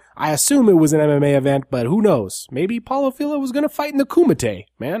wonder, I assume it was an MMA event, but who knows? Maybe Paulo Filho was going to fight in the Kumite.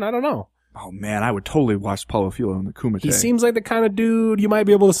 Man, I don't know. Oh man, I would totally watch Paulo Filho in the Kumite. He seems like the kind of dude you might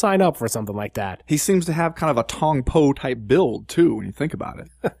be able to sign up for something like that. He seems to have kind of a Tong Po type build too, when you think about it.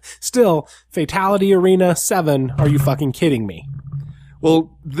 Still, Fatality Arena 7, are you fucking kidding me?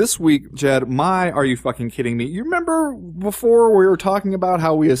 Well, this week, Jed, Are You Fucking Kidding Me? You remember before we were talking about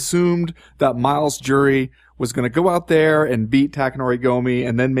how we assumed that Miles Jury was going to go out there and beat Takanori Gomi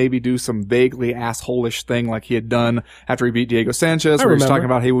and then maybe do some vaguely asshole-ish thing like he had done after he beat Diego Sanchez, where he was talking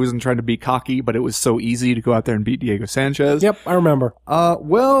about he wasn't trying to be cocky, but it was so easy to go out there and beat Diego Sanchez. Yep, I remember.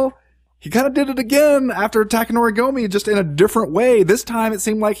 Well, he kind of did it again after Takanori Gomi, just in a different way. This time it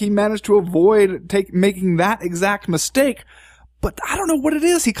seemed like he managed to avoid making that exact mistake. But I don't know what it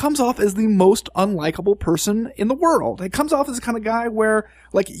is. He comes off as the most unlikable person in the world. He comes off as the kind of guy where,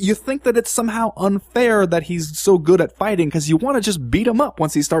 like, you think that it's somehow unfair that he's so good at fighting because you want to just beat him up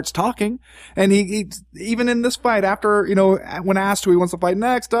once he starts talking. And he even in this fight, after, when asked who he wants to fight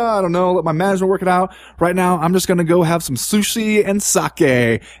next, I don't know, let my management work it out. Right now, I'm just going to go have some sushi and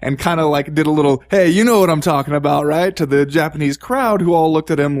sake, and kind of like did a little, hey, you know what I'm talking about, right? To the Japanese crowd who all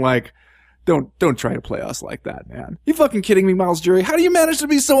looked at him like, Don't try to play us like that, man. You fucking kidding me, Miles Jury? How do you manage to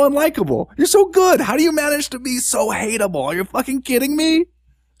be so unlikable? You're so good. How do you manage to be so hateable? Are you fucking kidding me?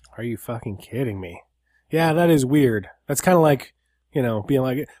 Are you fucking kidding me? Yeah, that is weird. That's kind of like, being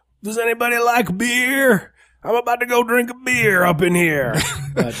like, does anybody like beer? I'm about to go drink a beer up in here.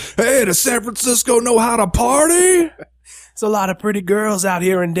 But, hey, does San Francisco know how to party? There's a lot of pretty girls out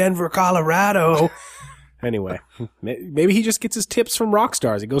here in Denver, Colorado. Anyway, maybe he just gets his tips from rock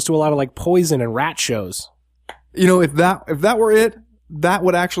stars. He goes to a lot of like Poison and Rat shows. If that were it, that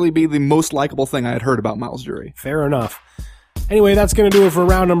would actually be the most likable thing I had heard about Miles Jury. Fair enough. Anyway, that's going to do it for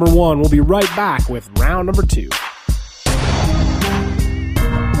round number 1. We'll be right back with round number 2.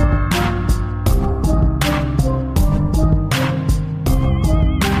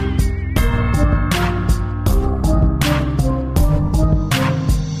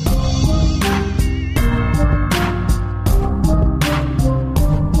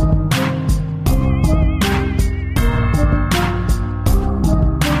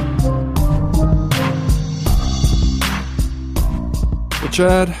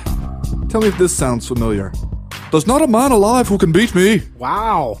 Chad, tell me if this sounds familiar. There's not a man alive who can beat me.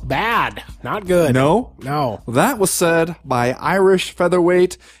 Wow, bad. Not good. No? No. That was said by Irish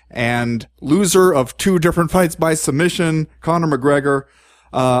featherweight and loser of 2 different fights by submission, Conor McGregor.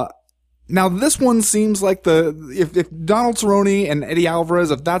 Now this one seems like if Donald Cerrone and Eddie Alvarez,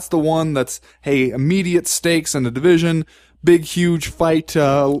 if that's the one that's, hey, immediate stakes in the division, big, huge fight,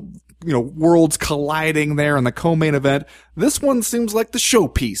 worlds colliding there in the co-main event. This one seems like the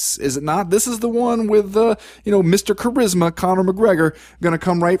showpiece, is it not? This is the one with, Mr. Charisma, Conor McGregor, gonna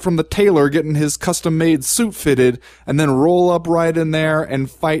come right from the tailor, getting his custom-made suit fitted, and then roll up right in there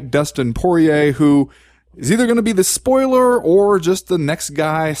and fight Dustin Poirier, who is either gonna be the spoiler or just the next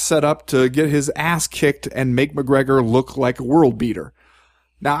guy set up to get his ass kicked and make McGregor look like a world beater.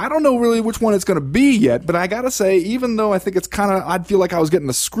 Now, I don't know really which one it's going to be yet, but I gotta say, even though I think it's I'd feel like I was getting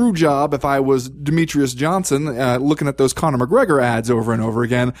a screw job if I was Demetrius Johnson, looking at those Conor McGregor ads over and over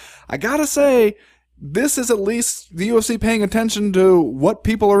again, I gotta say, this is at least the UFC paying attention to what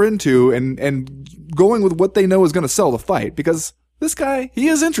people are into and going with what they know is going to sell the fight, because this guy, he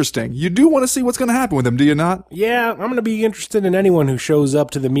is interesting. You do want to see what's going to happen with him, do you not? Yeah, I'm going to be interested in anyone who shows up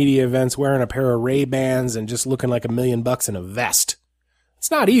to the media events wearing a pair of Ray-Bans and just looking like $1 million in a vest. It's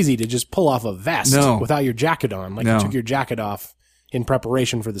not easy to just pull off a vest without your jacket on, like you took your jacket off, in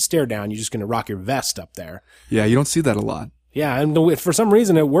preparation for the stare down. You're just going to rock your vest up there. Yeah, you don't see that a lot. Yeah, and for some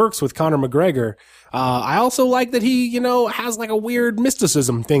reason it works with Conor McGregor. I also like that he, has like a weird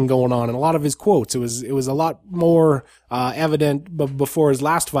mysticism thing going on in a lot of his quotes. It was a lot more evident before his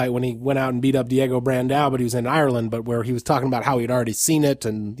last fight when he went out and beat up Diego Brandao, but he was in Ireland, but where he was talking about how he'd already seen it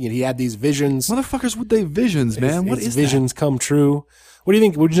and he had these visions. Motherfuckers with they visions, man. What is visions come true? What do you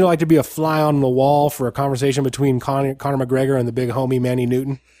think? Would you like to be a fly on the wall for a conversation between Conor McGregor and the big homie Manny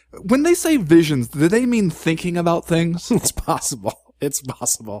Newton? When they say visions, do they mean thinking about things? It's possible. It's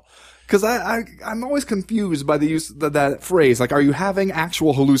possible. Because I'm always confused by the use of that phrase. Like, are you having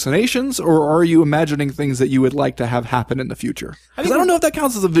actual hallucinations, or are you imagining things that you would like to have happen in the future? Because I don't know if that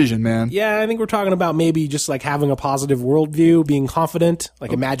counts as a vision, man. Yeah, I think we're talking about maybe just like having a positive worldview, being confident,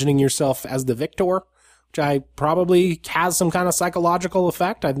 like imagining yourself as the victor, which I probably has some kind of psychological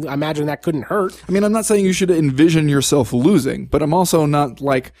effect. I imagine that couldn't hurt. I mean, I'm not saying you should envision yourself losing, but I'm also not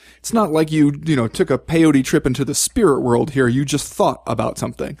like, it's not like you took a peyote trip into the spirit world here. You just thought about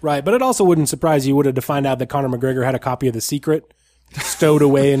something. Right, but it also wouldn't surprise you, would it, to find out that Conor McGregor had a copy of The Secret stowed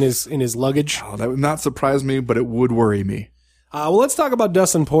away in his luggage? Oh, that would not surprise me, but it would worry me. Well, let's talk about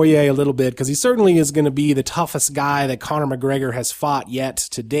Dustin Poirier a little bit, because he certainly is going to be the toughest guy that Conor McGregor has fought yet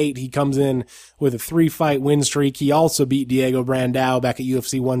to date. He comes in with a 3-fight win streak. He also beat Diego Brandao back at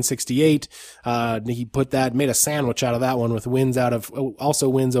UFC 168. He made a sandwich out of that one with wins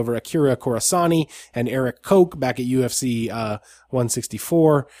over Akira Khorasani and Eric Koch back at UFC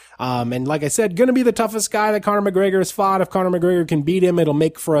 164. And like I said, going to be the toughest guy that Conor McGregor has fought. If Conor McGregor can beat him, it'll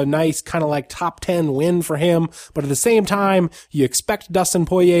make for a nice kind of like top 10 win for him. But at the same time, you expect Dustin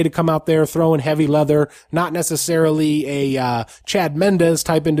Poirier to come out there throwing heavy leather, not necessarily a Chad Mendes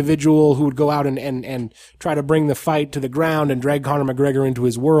type individual who would go out and try to bring the fight to the ground and drag Conor McGregor into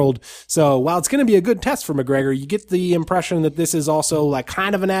his world. So while it's going to be a good test for McGregor, you get the impression that this is also like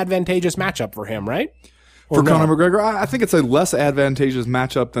kind of an advantageous matchup for him, right? For Conor McGregor, I think it's a less advantageous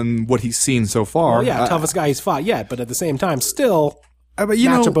matchup than what he's seen so far. Well, yeah, toughest guy he's fought yet, but at the same time, still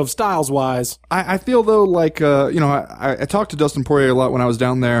matchup of styles wise. I feel though like I talked to Dustin Poirier a lot when I was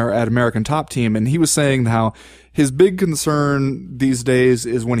down there at American Top Team, and he was saying how his big concern these days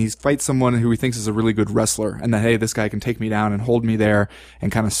is when he fights someone who he thinks is a really good wrestler, and that, hey, this guy can take me down and hold me there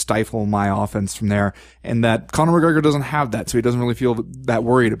and kind of stifle my offense from there. And that Conor McGregor doesn't have that, so he doesn't really feel that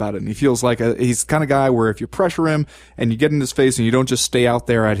worried about it. And he feels like he's the kind of guy where if you pressure him and you get in his face and you don't just stay out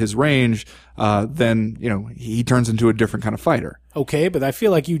there at his range, then, he turns into a different kind of fighter. Okay, but I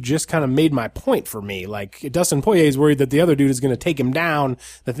feel like you just kind of made my point for me. Like, Dustin Poirier is worried that the other dude is going to take him down.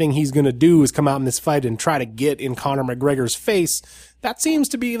 The thing he's going to do is come out in this fight and try to get in Conor McGregor's face. That seems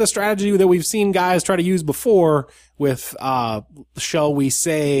to be the strategy that we've seen guys try to use before with, shall we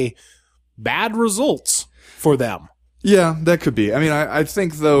say, bad results for them. Yeah, that could be. I mean, I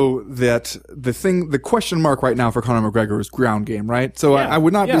think though that the question mark right now for Conor McGregor is ground game, right? So yeah, I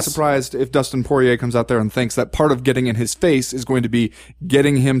would not be surprised if Dustin Poirier comes out there and thinks that part of getting in his face is going to be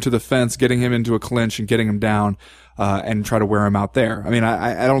getting him to the fence, getting him into a clinch and getting him down, and try to wear him out there. I mean,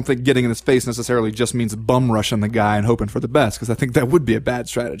 I don't think getting in his face necessarily just means bum rushing the guy and hoping for the best, because I think that would be a bad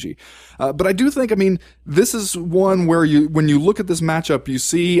strategy. But I do think, I mean, this is one where when you look at this matchup, you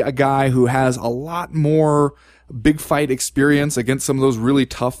see a guy who has a lot more big fight experience against some of those really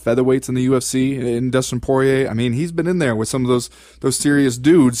tough featherweights in the UFC in Dustin Poirier. I mean, he's been in there with some of those serious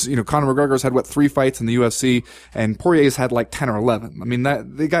dudes. Conor McGregor's had 3 fights in the UFC, and Poirier's had like 10 or 11. I mean,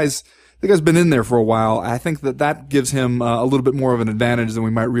 the guy's been in there for a while. I think that gives him a little bit more of an advantage than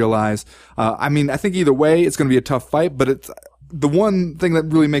we might realize. I mean, I think either way, it's going to be a tough fight, but it's the one thing that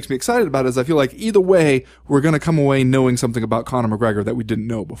really makes me excited about it is I feel like either way, we're going to come away knowing something about Conor McGregor that we didn't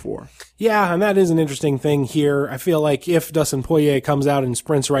know before. Yeah, and that is an interesting thing here. I feel like if Dustin Poirier comes out and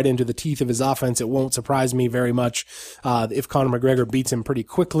sprints right into the teeth of his offense, it won't surprise me very much if Conor McGregor beats him pretty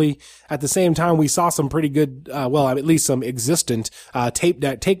quickly. At the same time, we saw some pretty good, at least some existent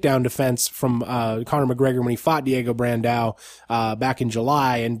takedown defense from Conor McGregor when he fought Diego Brandao back in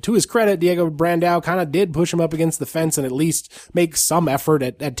July. And to his credit, Diego Brandao kind of did push him up against the fence and at least make some effort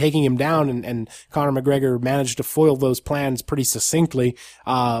at taking him down, and Conor McGregor managed to foil those plans pretty succinctly.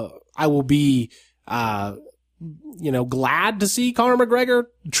 I will be, glad to see Conor McGregor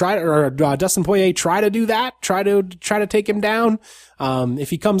Dustin Poirier try to do that, try to take him down. If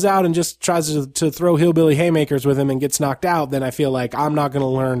he comes out and just tries to throw hillbilly haymakers with him and gets knocked out, then I feel like I'm not going to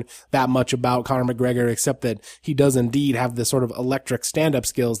learn that much about Conor McGregor, except that he does indeed have the sort of electric stand-up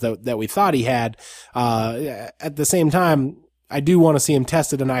skills that we thought he had. At the same time, I do want to see him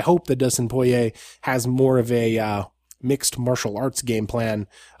tested, and I hope that Dustin Poirier has more of a mixed martial arts game plan,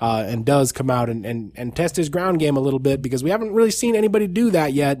 and does come out and test his ground game a little bit, because we haven't really seen anybody do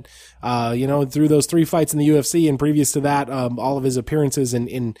that yet. Through those 3 fights in the UFC, and previous to that, all of his appearances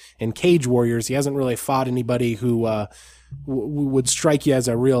in Cage Warriors, he hasn't really fought anybody who, would strike you as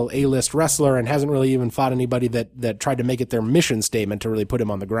a real A-list wrestler, and hasn't really even fought anybody that tried to make it their mission statement to really put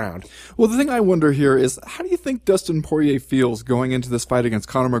him on the ground. Well, the thing I wonder here is, how do you think Dustin Poirier feels going into this fight against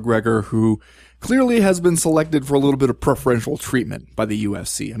Conor McGregor, who clearly has been selected for a little bit of preferential treatment by the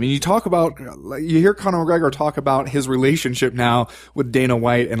UFC? I mean, you hear Conor McGregor talk about his relationship now with Dana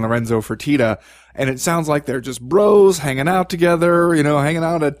White and Lorenzo Fertitta, and it sounds like they're just bros hanging out together, hanging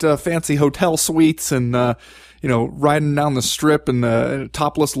out at fancy hotel suites and, riding down the strip in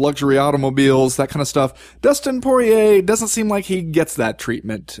topless luxury automobiles, that kind of stuff. Dustin Poirier doesn't seem like he gets that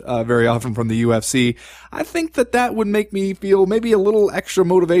treatment very often from the UFC. I think that would make me feel maybe a little extra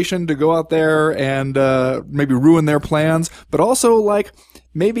motivation to go out there and maybe ruin their plans, but also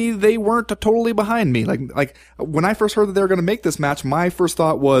maybe they weren't totally behind me. Like when I first heard that they were going to make this match, my first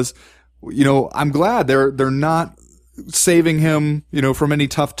thought was, I'm glad they're not saving him, from any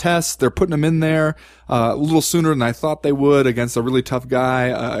tough tests. They're putting him in there a little sooner than I thought they would against a really tough guy,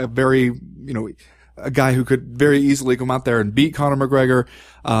 a guy who could very easily come out there and beat Conor McGregor.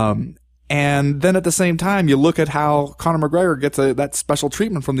 And then at the same time, you look at how Conor McGregor gets that special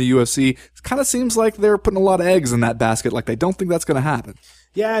treatment from the UFC. It kind of seems like they're putting a lot of eggs in that basket. Like they don't think that's going to happen.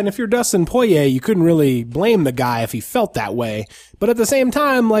 Yeah, and if you're Dustin Poirier, you couldn't really blame the guy if he felt that way. But at the same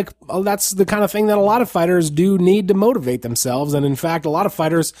time, that's the kind of thing that a lot of fighters do need to motivate themselves. And in fact, a lot of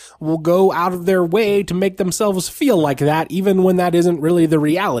fighters will go out of their way to make themselves feel like that, even when that isn't really the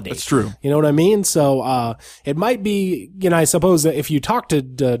reality. That's true. You know what I mean? So, it might be, I suppose that if you talk to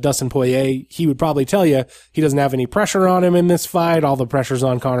Dustin Poirier, he would probably tell you he doesn't have any pressure on him in this fight. All the pressure's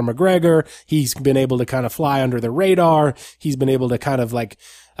on Conor McGregor. He's been able to kind of fly under the radar. He's been able to kind of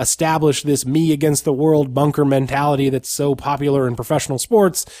establish this me against the world bunker mentality that's so popular in professional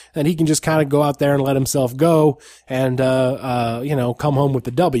sports, and he can just kind of go out there and let himself go and, come home with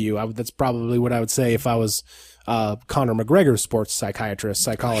the W. That's probably what I would say if I was, Conor McGregor's sports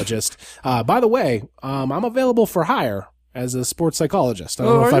psychologist. By the way, I'm available for hire as a sports psychologist. I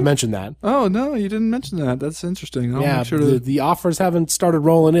don't know if I mentioned that. Oh, no, you didn't mention that. That's interesting. I'll yeah, make sure the offers haven't started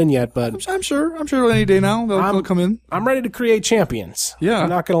rolling in yet, but I'm sure any day now they'll come in. I'm ready to create champions. Yeah. I'm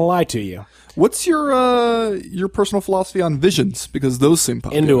not going to lie to you. What's your personal philosophy on visions? Because those seem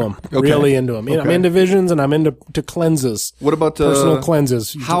popular. Into them. Okay. Really into them. I'm into visions, and I'm into cleanses. What about personal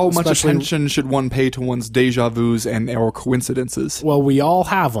cleanses? How much attention should one pay to one's deja vus or coincidences? Well, we all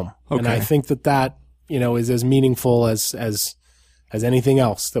have them. Okay. And I think that is as meaningful as anything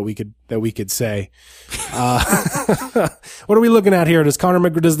else that we could say. What are we looking at here? Does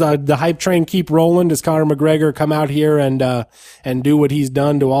the hype train keep rolling? Does Conor McGregor come out here and do what he's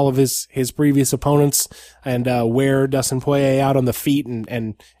done to all of his previous opponents and wear Dustin Poirier out on the feet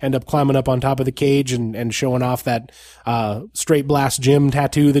and end up climbing up on top of the cage and showing off that straight blast Jim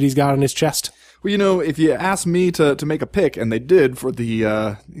tattoo that he's got on his chest? Well, if you asked me to make a pick, and they did for the,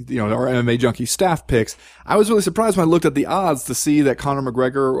 our MMA Junkie staff picks, I was really surprised when I looked at the odds to see that Conor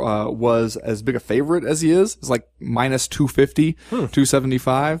McGregor, was as big a favorite as he is. It's like minus 250,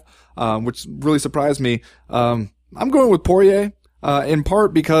 275, which really surprised me. I'm going with Poirier. In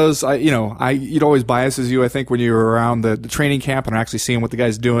part because it always biases you, I think, when you're around the training camp and are actually seeing what the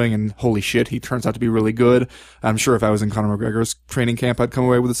guy's doing, and holy shit, he turns out to be really good. I'm sure if I was in Conor McGregor's training camp, I'd come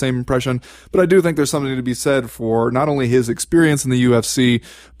away with the same impression. But I do think there's something to be said for not only his experience in the UFC,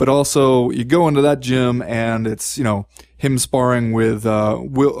 but also you go into that gym and it's, him sparring with,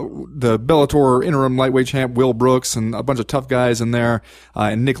 the Bellator interim lightweight champ, Will Brooks, and a bunch of tough guys in there,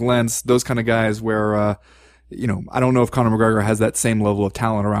 and Nick Lentz, those kind of guys where, I don't know if Conor McGregor has that same level of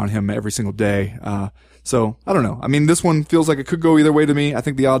talent around him every single day. So I don't know. I mean, this one feels like it could go either way to me. I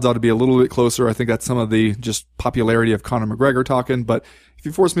think the odds ought to be a little bit closer. I think that's some of the just popularity of Conor McGregor talking. But if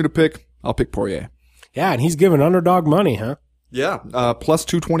you force me to pick, I'll pick Poirier. Yeah, and he's giving underdog money, huh? Yeah, plus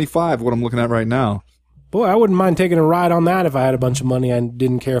 225, what I'm looking at right now. Boy, I wouldn't mind taking a ride on that if I had a bunch of money I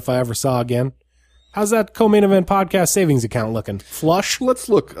didn't care if I ever saw again. How's that Co-Main Event podcast savings account looking? Flush? Let's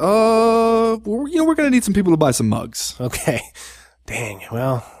look. We're going to need some people to buy some mugs. Okay. Dang.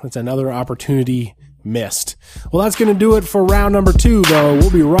 Well, that's another opportunity missed. Well, that's going to do it for round number 2, though.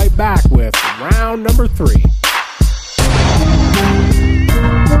 We'll be right back with round number 3.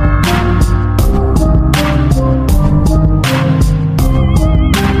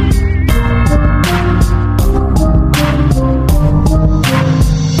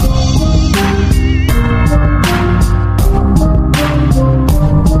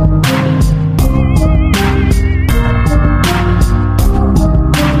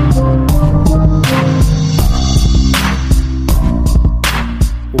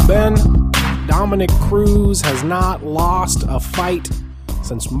 Dominic Cruz has not lost a fight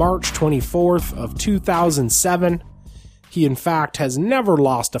since March 24th of 2007. He, in fact, has never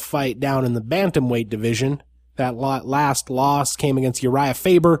lost a fight down in the bantamweight division. That last loss came against Uriah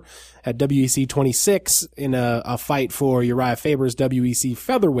Faber at WEC 26 in a fight for Uriah Faber's WEC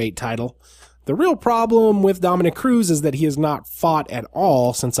featherweight title. The real problem with Dominic Cruz is that he has not fought at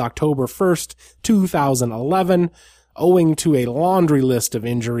all since October 1st, 2011, owing to a laundry list of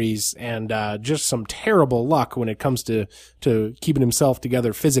injuries and just some terrible luck when it comes to keeping himself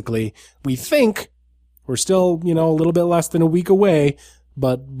together physically. We think we're still, a little bit less than a week away,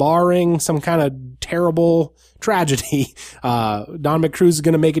 but barring some kind of terrible tragedy, Dominic Cruz is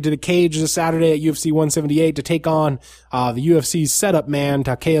going to make it to the cage this Saturday at UFC 178 to take on the UFC's setup man,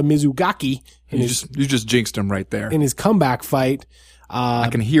 Takeya Mizugaki. You just jinxed him right there. In his comeback fight. I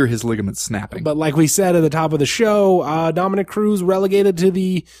can hear his ligaments snapping. But like we said at the top of the show, Dominic Cruz relegated to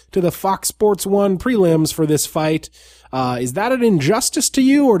the Fox Sports 1 prelims for this fight. Is that an injustice to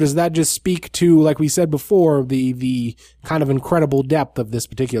you, or does that just speak to, like we said before, the kind of incredible depth of this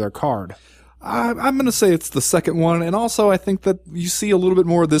particular card? I'm going to say it's the second one, and also I think that you see a little bit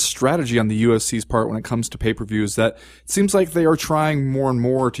more of this strategy on the UFC's part when it comes to pay-per-views, that it seems like they are trying more and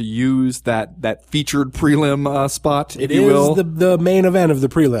more to use that featured prelim spot, if you will. It is the main event of the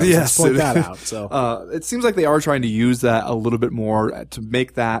prelims. Yes. Let's point that out. So it seems like they are trying to use that a little bit more to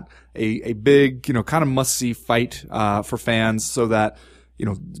make that a big, kind of must-see fight for fans, so that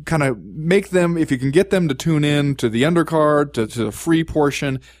kind of make them, if you can get them to tune in to the undercard, to the free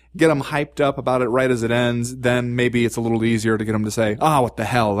portion, get them hyped up about it right as it ends, then maybe it's a little easier to get them to say, what the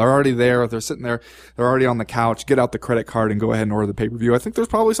hell? They're already there. They're sitting there. They're already on the couch. Get out the credit card and go ahead and order the pay-per-view. I think there's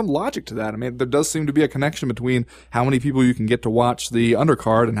probably some logic to that. I mean, there does seem to be a connection between how many people you can get to watch the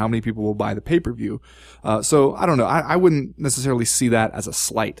undercard and how many people will buy the pay-per-view. So I don't know. I wouldn't necessarily see that as a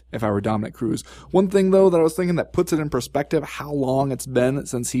slight if I were Dominic Cruz. One thing though that I was thinking that puts it in perspective, how long it's been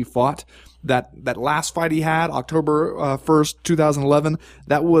since he fought. That last fight he had, October 1st, 2011,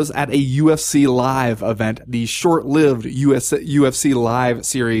 that was at a UFC Live event, the short-lived UFC Live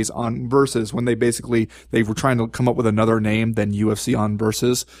series on Versus, when they were trying to come up with another name than UFC on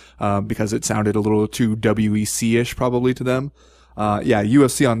Versus, because it sounded a little too WEC-ish probably to them.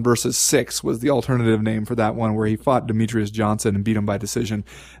 UFC on Versus 6 was the alternative name for that one, where he fought Demetrius Johnson and beat him by decision.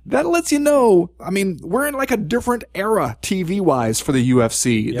 That lets you know, I mean, we're in like a different era TV-wise for the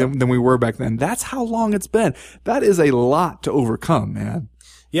UFC than we were back then. That's how long it's been. That is a lot to overcome, man.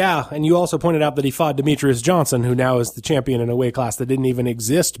 Yeah, and you also pointed out that he fought Demetrius Johnson, who now is the champion in a weight class that didn't even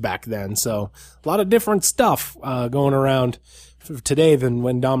exist back then. So a lot of different stuff going around today than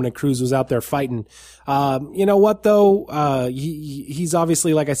when Dominic Cruz was out there fighting. You know what though? He's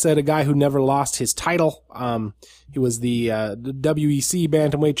obviously, like I said, a guy who never lost his title. He was the WEC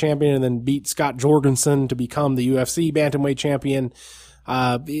bantamweight champion and then beat Scott Jorgensen to become the UFC bantamweight champion.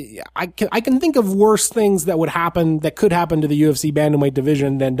 I can think of worse things that could happen to the UFC bantamweight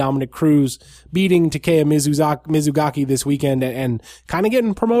division than Dominic Cruz beating Takeya Mizugaki this weekend and kind of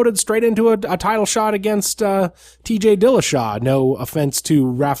getting promoted straight into a title shot against TJ Dillashaw. No offense to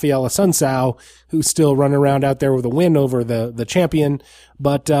Rafael Assunção, who's still running around out there with a win over the champion,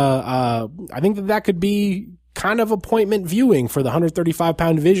 but I think that could be kind of appointment viewing for the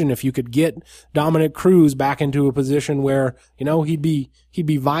 135-pound division if you could get Dominic Cruz back into a position where, he'd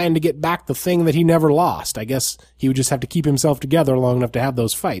be vying to get back the thing that he never lost. I guess he would just have to keep himself together long enough to have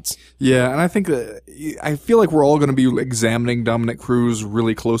those fights. Yeah, and I feel like we're all going to be examining Dominic Cruz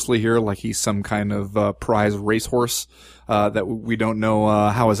really closely here, like he's some kind of prize racehorse. That we don't know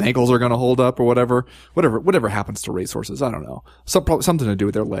how his ankles are going to hold up or whatever happens to racehorses. I don't know. Probably something to do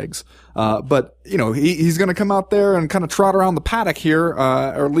with their legs. But he's going to come out there and kind of trot around the paddock here,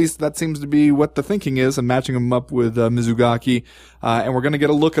 or at least that seems to be what the thinking is, and matching him up with Mizugaki. And we're going to get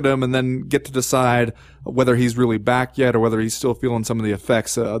a look at him and then get to decide whether he's really back yet or whether he's still feeling some of the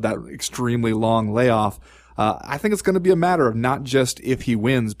effects of that extremely long layoff. I think it's going to be a matter of not just if he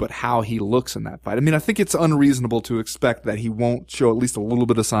wins, but how he looks in that fight. I mean, I think it's unreasonable to expect that he won't show at least a little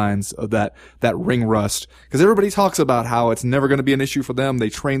bit of signs of that ring rust, because everybody talks about how it's never going to be an issue for them. They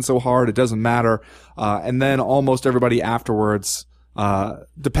train so hard, it doesn't matter. And then almost everybody afterwards,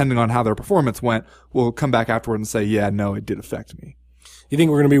 depending on how their performance went, will come back afterward and say, yeah, no, it did affect me. You think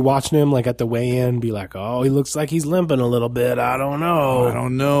we're going to be watching him like at the weigh-in, be like, oh, he looks like he's limping a little bit. I don't know. I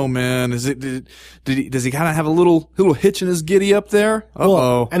don't know, man. Does he kind of have a little hitch in his giddy up there?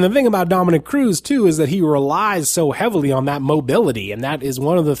 Well, and the thing about Dominic Cruz too is that he relies so heavily on that mobility, and that is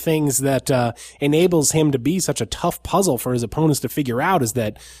one of the things that enables him to be such a tough puzzle for his opponents to figure out. Is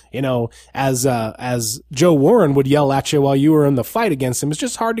that, you know, as Joe Warren would yell at you while you were in the fight against him, it's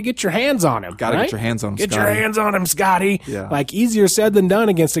just hard to get your hands on him. Gotta get your hands on him, Get Scotty. your hands on him, Scotty. Yeah. Like, easier said than done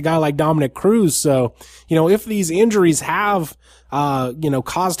against a guy like Dominic Cruz. So, you know, if these injuries have,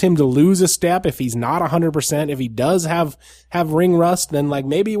 caused him to lose a step, if he's not 100%, if he does have ring rust, then like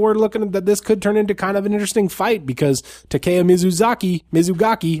maybe we're looking at that this could turn into kind of an interesting fight, because Takeya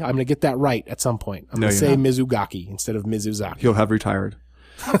Mizugaki, I'm going to get that right at some point. I'm going to say Mizugaki instead of Mizuzaki. He'll have retired.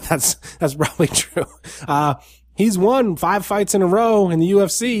 That's probably true. He's won 5 fights in a row in the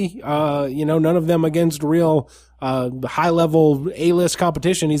UFC. None of them against real high-level A-list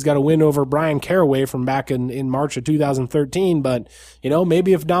competition. He's got a win over Brian Caraway from back in March of 2013. But, you know,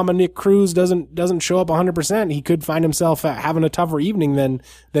 maybe if Dominic Cruz doesn't show up 100%, he could find himself having a tougher evening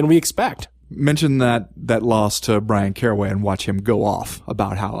than we expect. Mention that loss to Brian Caraway and watch him go off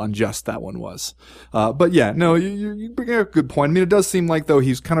about how unjust that one was. But yeah, no, you bring up a good point. I mean, it does seem like though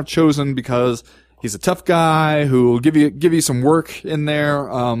he's kind of chosen because he's a tough guy who will give you some work in there,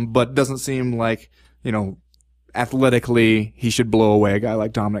 but doesn't seem like, you know, athletically he should blow away a guy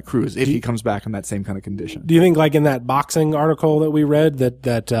like Dominic Cruz if he comes back in that same kind of condition. Do you think, like in that boxing article that we read,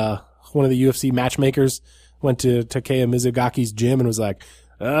 that one of the UFC matchmakers went to Takeya Mizugaki's gym and was like,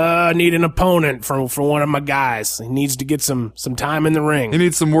 I need an opponent for one of my guys. He needs to get some time in the ring. He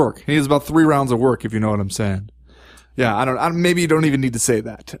needs some work. He needs about 3 rounds of work, if you know what I'm saying. Yeah, maybe you don't even need to say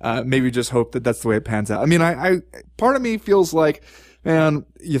that. Maybe just hope that that's the way it pans out. I mean, part of me feels like, man,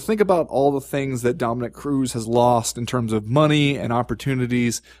 you think about all the things that Dominic Cruz has lost in terms of money and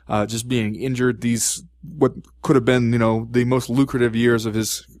opportunities, just being injured, these, what could have been, you know, the most lucrative years of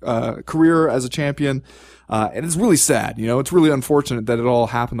his, career as a champion. And it's really sad, you know, it's really unfortunate that it all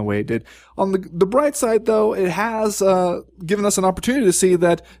happened the way it did. On the bright side, though, it has, given us an opportunity to see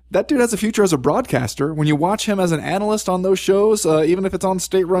that dude has a future as a broadcaster. When you watch him as an analyst on those shows, even if it's on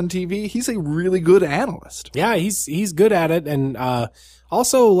state-run TV, he's a really good analyst. Yeah, he's good at it. And,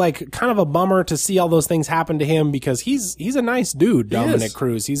 also like kind of a bummer to see all those things happen to him, because he's a nice dude, Dominic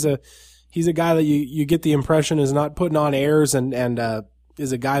Cruz. He's a guy that you get the impression is not putting on airs and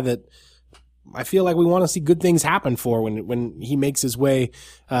is a guy that I feel like we want to see good things happen for when he makes his way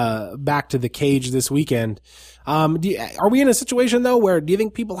back to the cage this weekend. Are we in a situation though where do you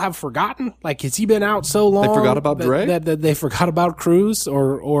think people have forgotten? Like, has he been out so long? They forgot about Dre? That they forgot about Cruz,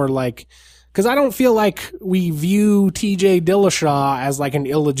 or like, because I don't feel like we view TJ Dillashaw as like an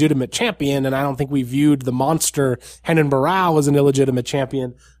illegitimate champion, and I don't think we viewed the monster Renan Barão as an illegitimate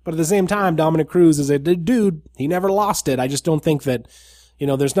champion. But at the same time, Dominic Cruz is a dude. He never lost it. I just don't think that, you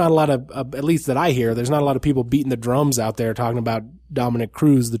know, there's not a lot of, at least that I hear, there's not a lot of people beating the drums out there talking about Dominic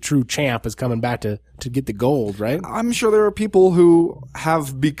Cruz, the true champ, is coming back to get the gold, right? I'm sure there are people who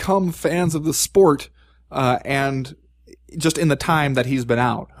have become fans of the sport, and just in the time that he's been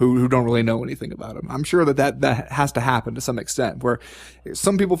out, who don't really know anything about him. I'm sure that has to happen to some extent, where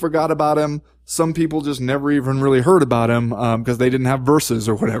some people forgot about him, some people just never even really heard about him, because they didn't have verses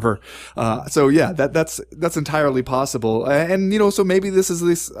or whatever. So yeah, that's entirely possible. And, you know, so maybe this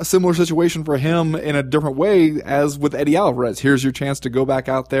is a similar situation for him in a different way as with Eddie Alvarez. Here's your chance to go back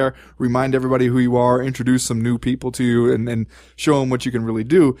out there, remind everybody who you are, introduce some new people to you, and show them what you can really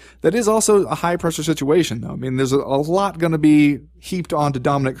do. That is also a high pressure situation though. I mean, there's a lot going to be heaped onto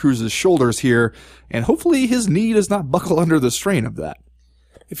Dominic Cruz's shoulders here, and hopefully his knee does not buckle under the strain of that.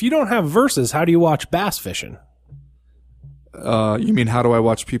 If you don't have verses, how do you watch bass fishing? You mean how do I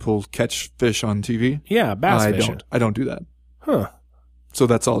watch people catch fish on TV? Yeah, bass fishing. I don't do that. Huh. So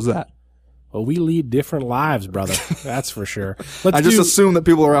that's all that. Well, we lead different lives, brother. That's for sure. I just assume that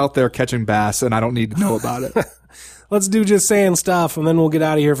people are out there catching bass and I don't need to know about it. Let's do Just Saying Stuff, and then we'll get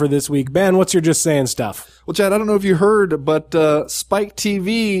out of here for this week. Ben, what's your Just Saying Stuff? Well, Chad, I don't know if you heard, but Spike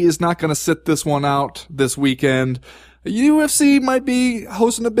TV is not going to sit this one out this weekend. UFC might be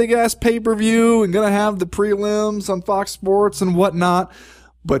hosting a big-ass pay-per-view and going to have the prelims on Fox Sports and whatnot.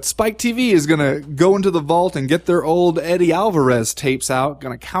 But Spike TV is going to go into the vault and get their old Eddie Alvarez tapes out,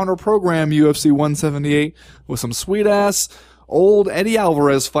 going to counter-program UFC 178 with some sweet-ass old Eddie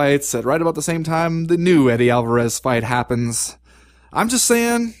Alvarez fights at right about the same time the new Eddie Alvarez fight happens. I'm just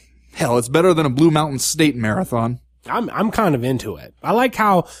saying, hell, it's better than a Blue Mountain State marathon. I'm kind of into it. I like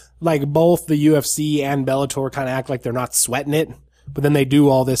how, like, both the UFC and Bellator kind of act like they're not sweating it. but then they do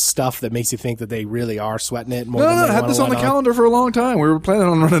all this stuff that makes you think that they really are sweating it more than No, they I had wanna this on the let calendar for a long time. We were planning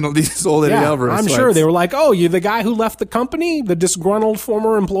on running these old Eddie Alvarez I'm fights. sure they were like, oh, you're the guy who left the company, the disgruntled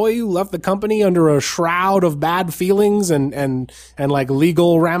former employee who left the company under a shroud of bad feelings and like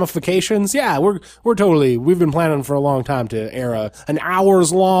legal ramifications. Yeah, we've been planning for a long time to air an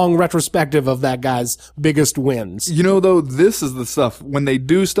hours long retrospective of that guy's biggest wins. You know, though, this is the stuff. When they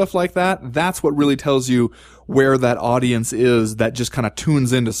do stuff like that, that's what really tells you where that audience is that just kind of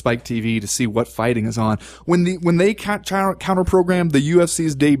tunes into Spike TV to see what fighting is on. When they counter program the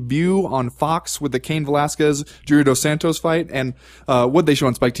UFC's debut on Fox with the Cain Velasquez Junior Dos Santos fight, and what they show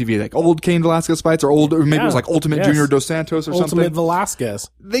on Spike TV, like old Cain Velasquez fights, or maybe it was like Ultimate Junior Dos Santos or something. Ultimate Velasquez.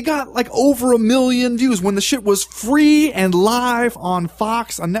 They got like over 1 million views when the shit was free and live on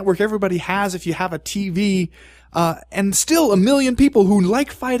Fox, a network everybody has if you have a TV. And still 1 million people who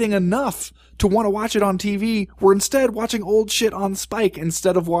like fighting enough to want to watch it on TV were instead watching old shit on Spike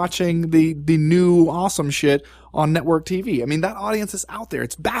instead of watching the new awesome shit on network TV. I mean, that audience is out there.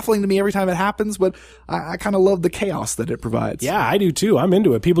 It's baffling to me every time it happens, but I kind of love the chaos that it provides. Yeah, I do too. I'm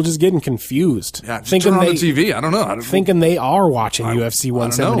into it. People just getting confused. Yeah, thinking turn on the TV. I don't know. Thinking they are watching UFC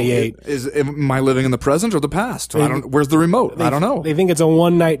 178. Am I living in the present or the past? Where's the remote? I don't know. They think it's a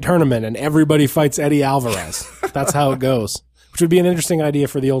one-night tournament and everybody fights Eddie Alvarez. That's how it goes. Which would be an interesting idea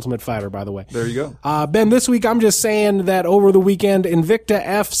for the Ultimate Fighter, by the way. There you go. Ben, this week I'm just saying that over the weekend, Invicta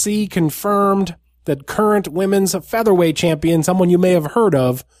FC confirmed that current women's featherweight champion, someone you may have heard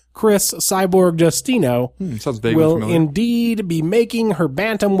of, Chris Cyborg Justino, sounds vaguely will familiar. indeed be making her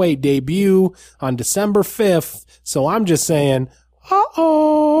bantamweight debut on December 5th. So I'm just saying,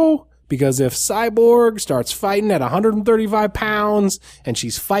 uh-oh. Because if Cyborg starts fighting at 135 pounds and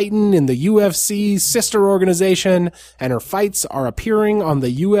she's fighting in the UFC sister organization and her fights are appearing on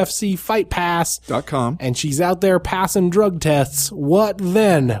the UFC Fight Pass.com and she's out there passing drug tests, what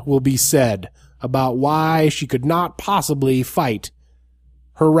then will be said about why she could not possibly fight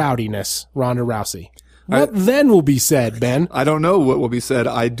her rowdiness, Ronda Rousey? What then will be said, Ben? I don't know what will be said.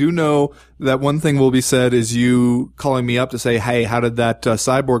 I do know that one thing will be said is you calling me up to say, hey, how did that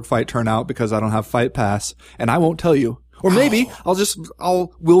Cyborg fight turn out because I don't have Fight Pass? And I won't tell you. Or maybe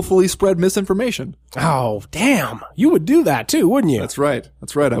I'll willfully spread misinformation. Oh, damn. You would do that too, wouldn't you? That's right.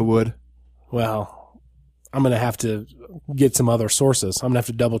 I would. Well, I'm going to have to get some other sources. I'm going to have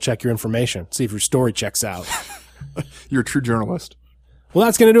to double check your information, see if your story checks out. You're a true journalist. Well,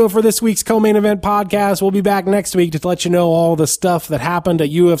 that's going to do it for this week's Co-Main Event podcast. We'll be back next week to let you know all the stuff that happened at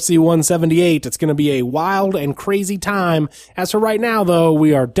UFC 178. It's going to be a wild and crazy time. As for right now, though,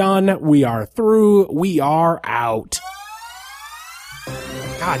 we are done. We are through. We are out.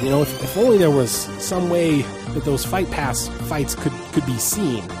 God, if only there was some way that those Fight Pass fights could be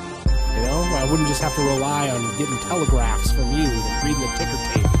seen. I wouldn't just have to rely on getting telegraphs from you, reading the ticker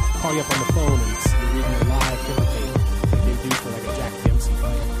tape, call you up on the phone and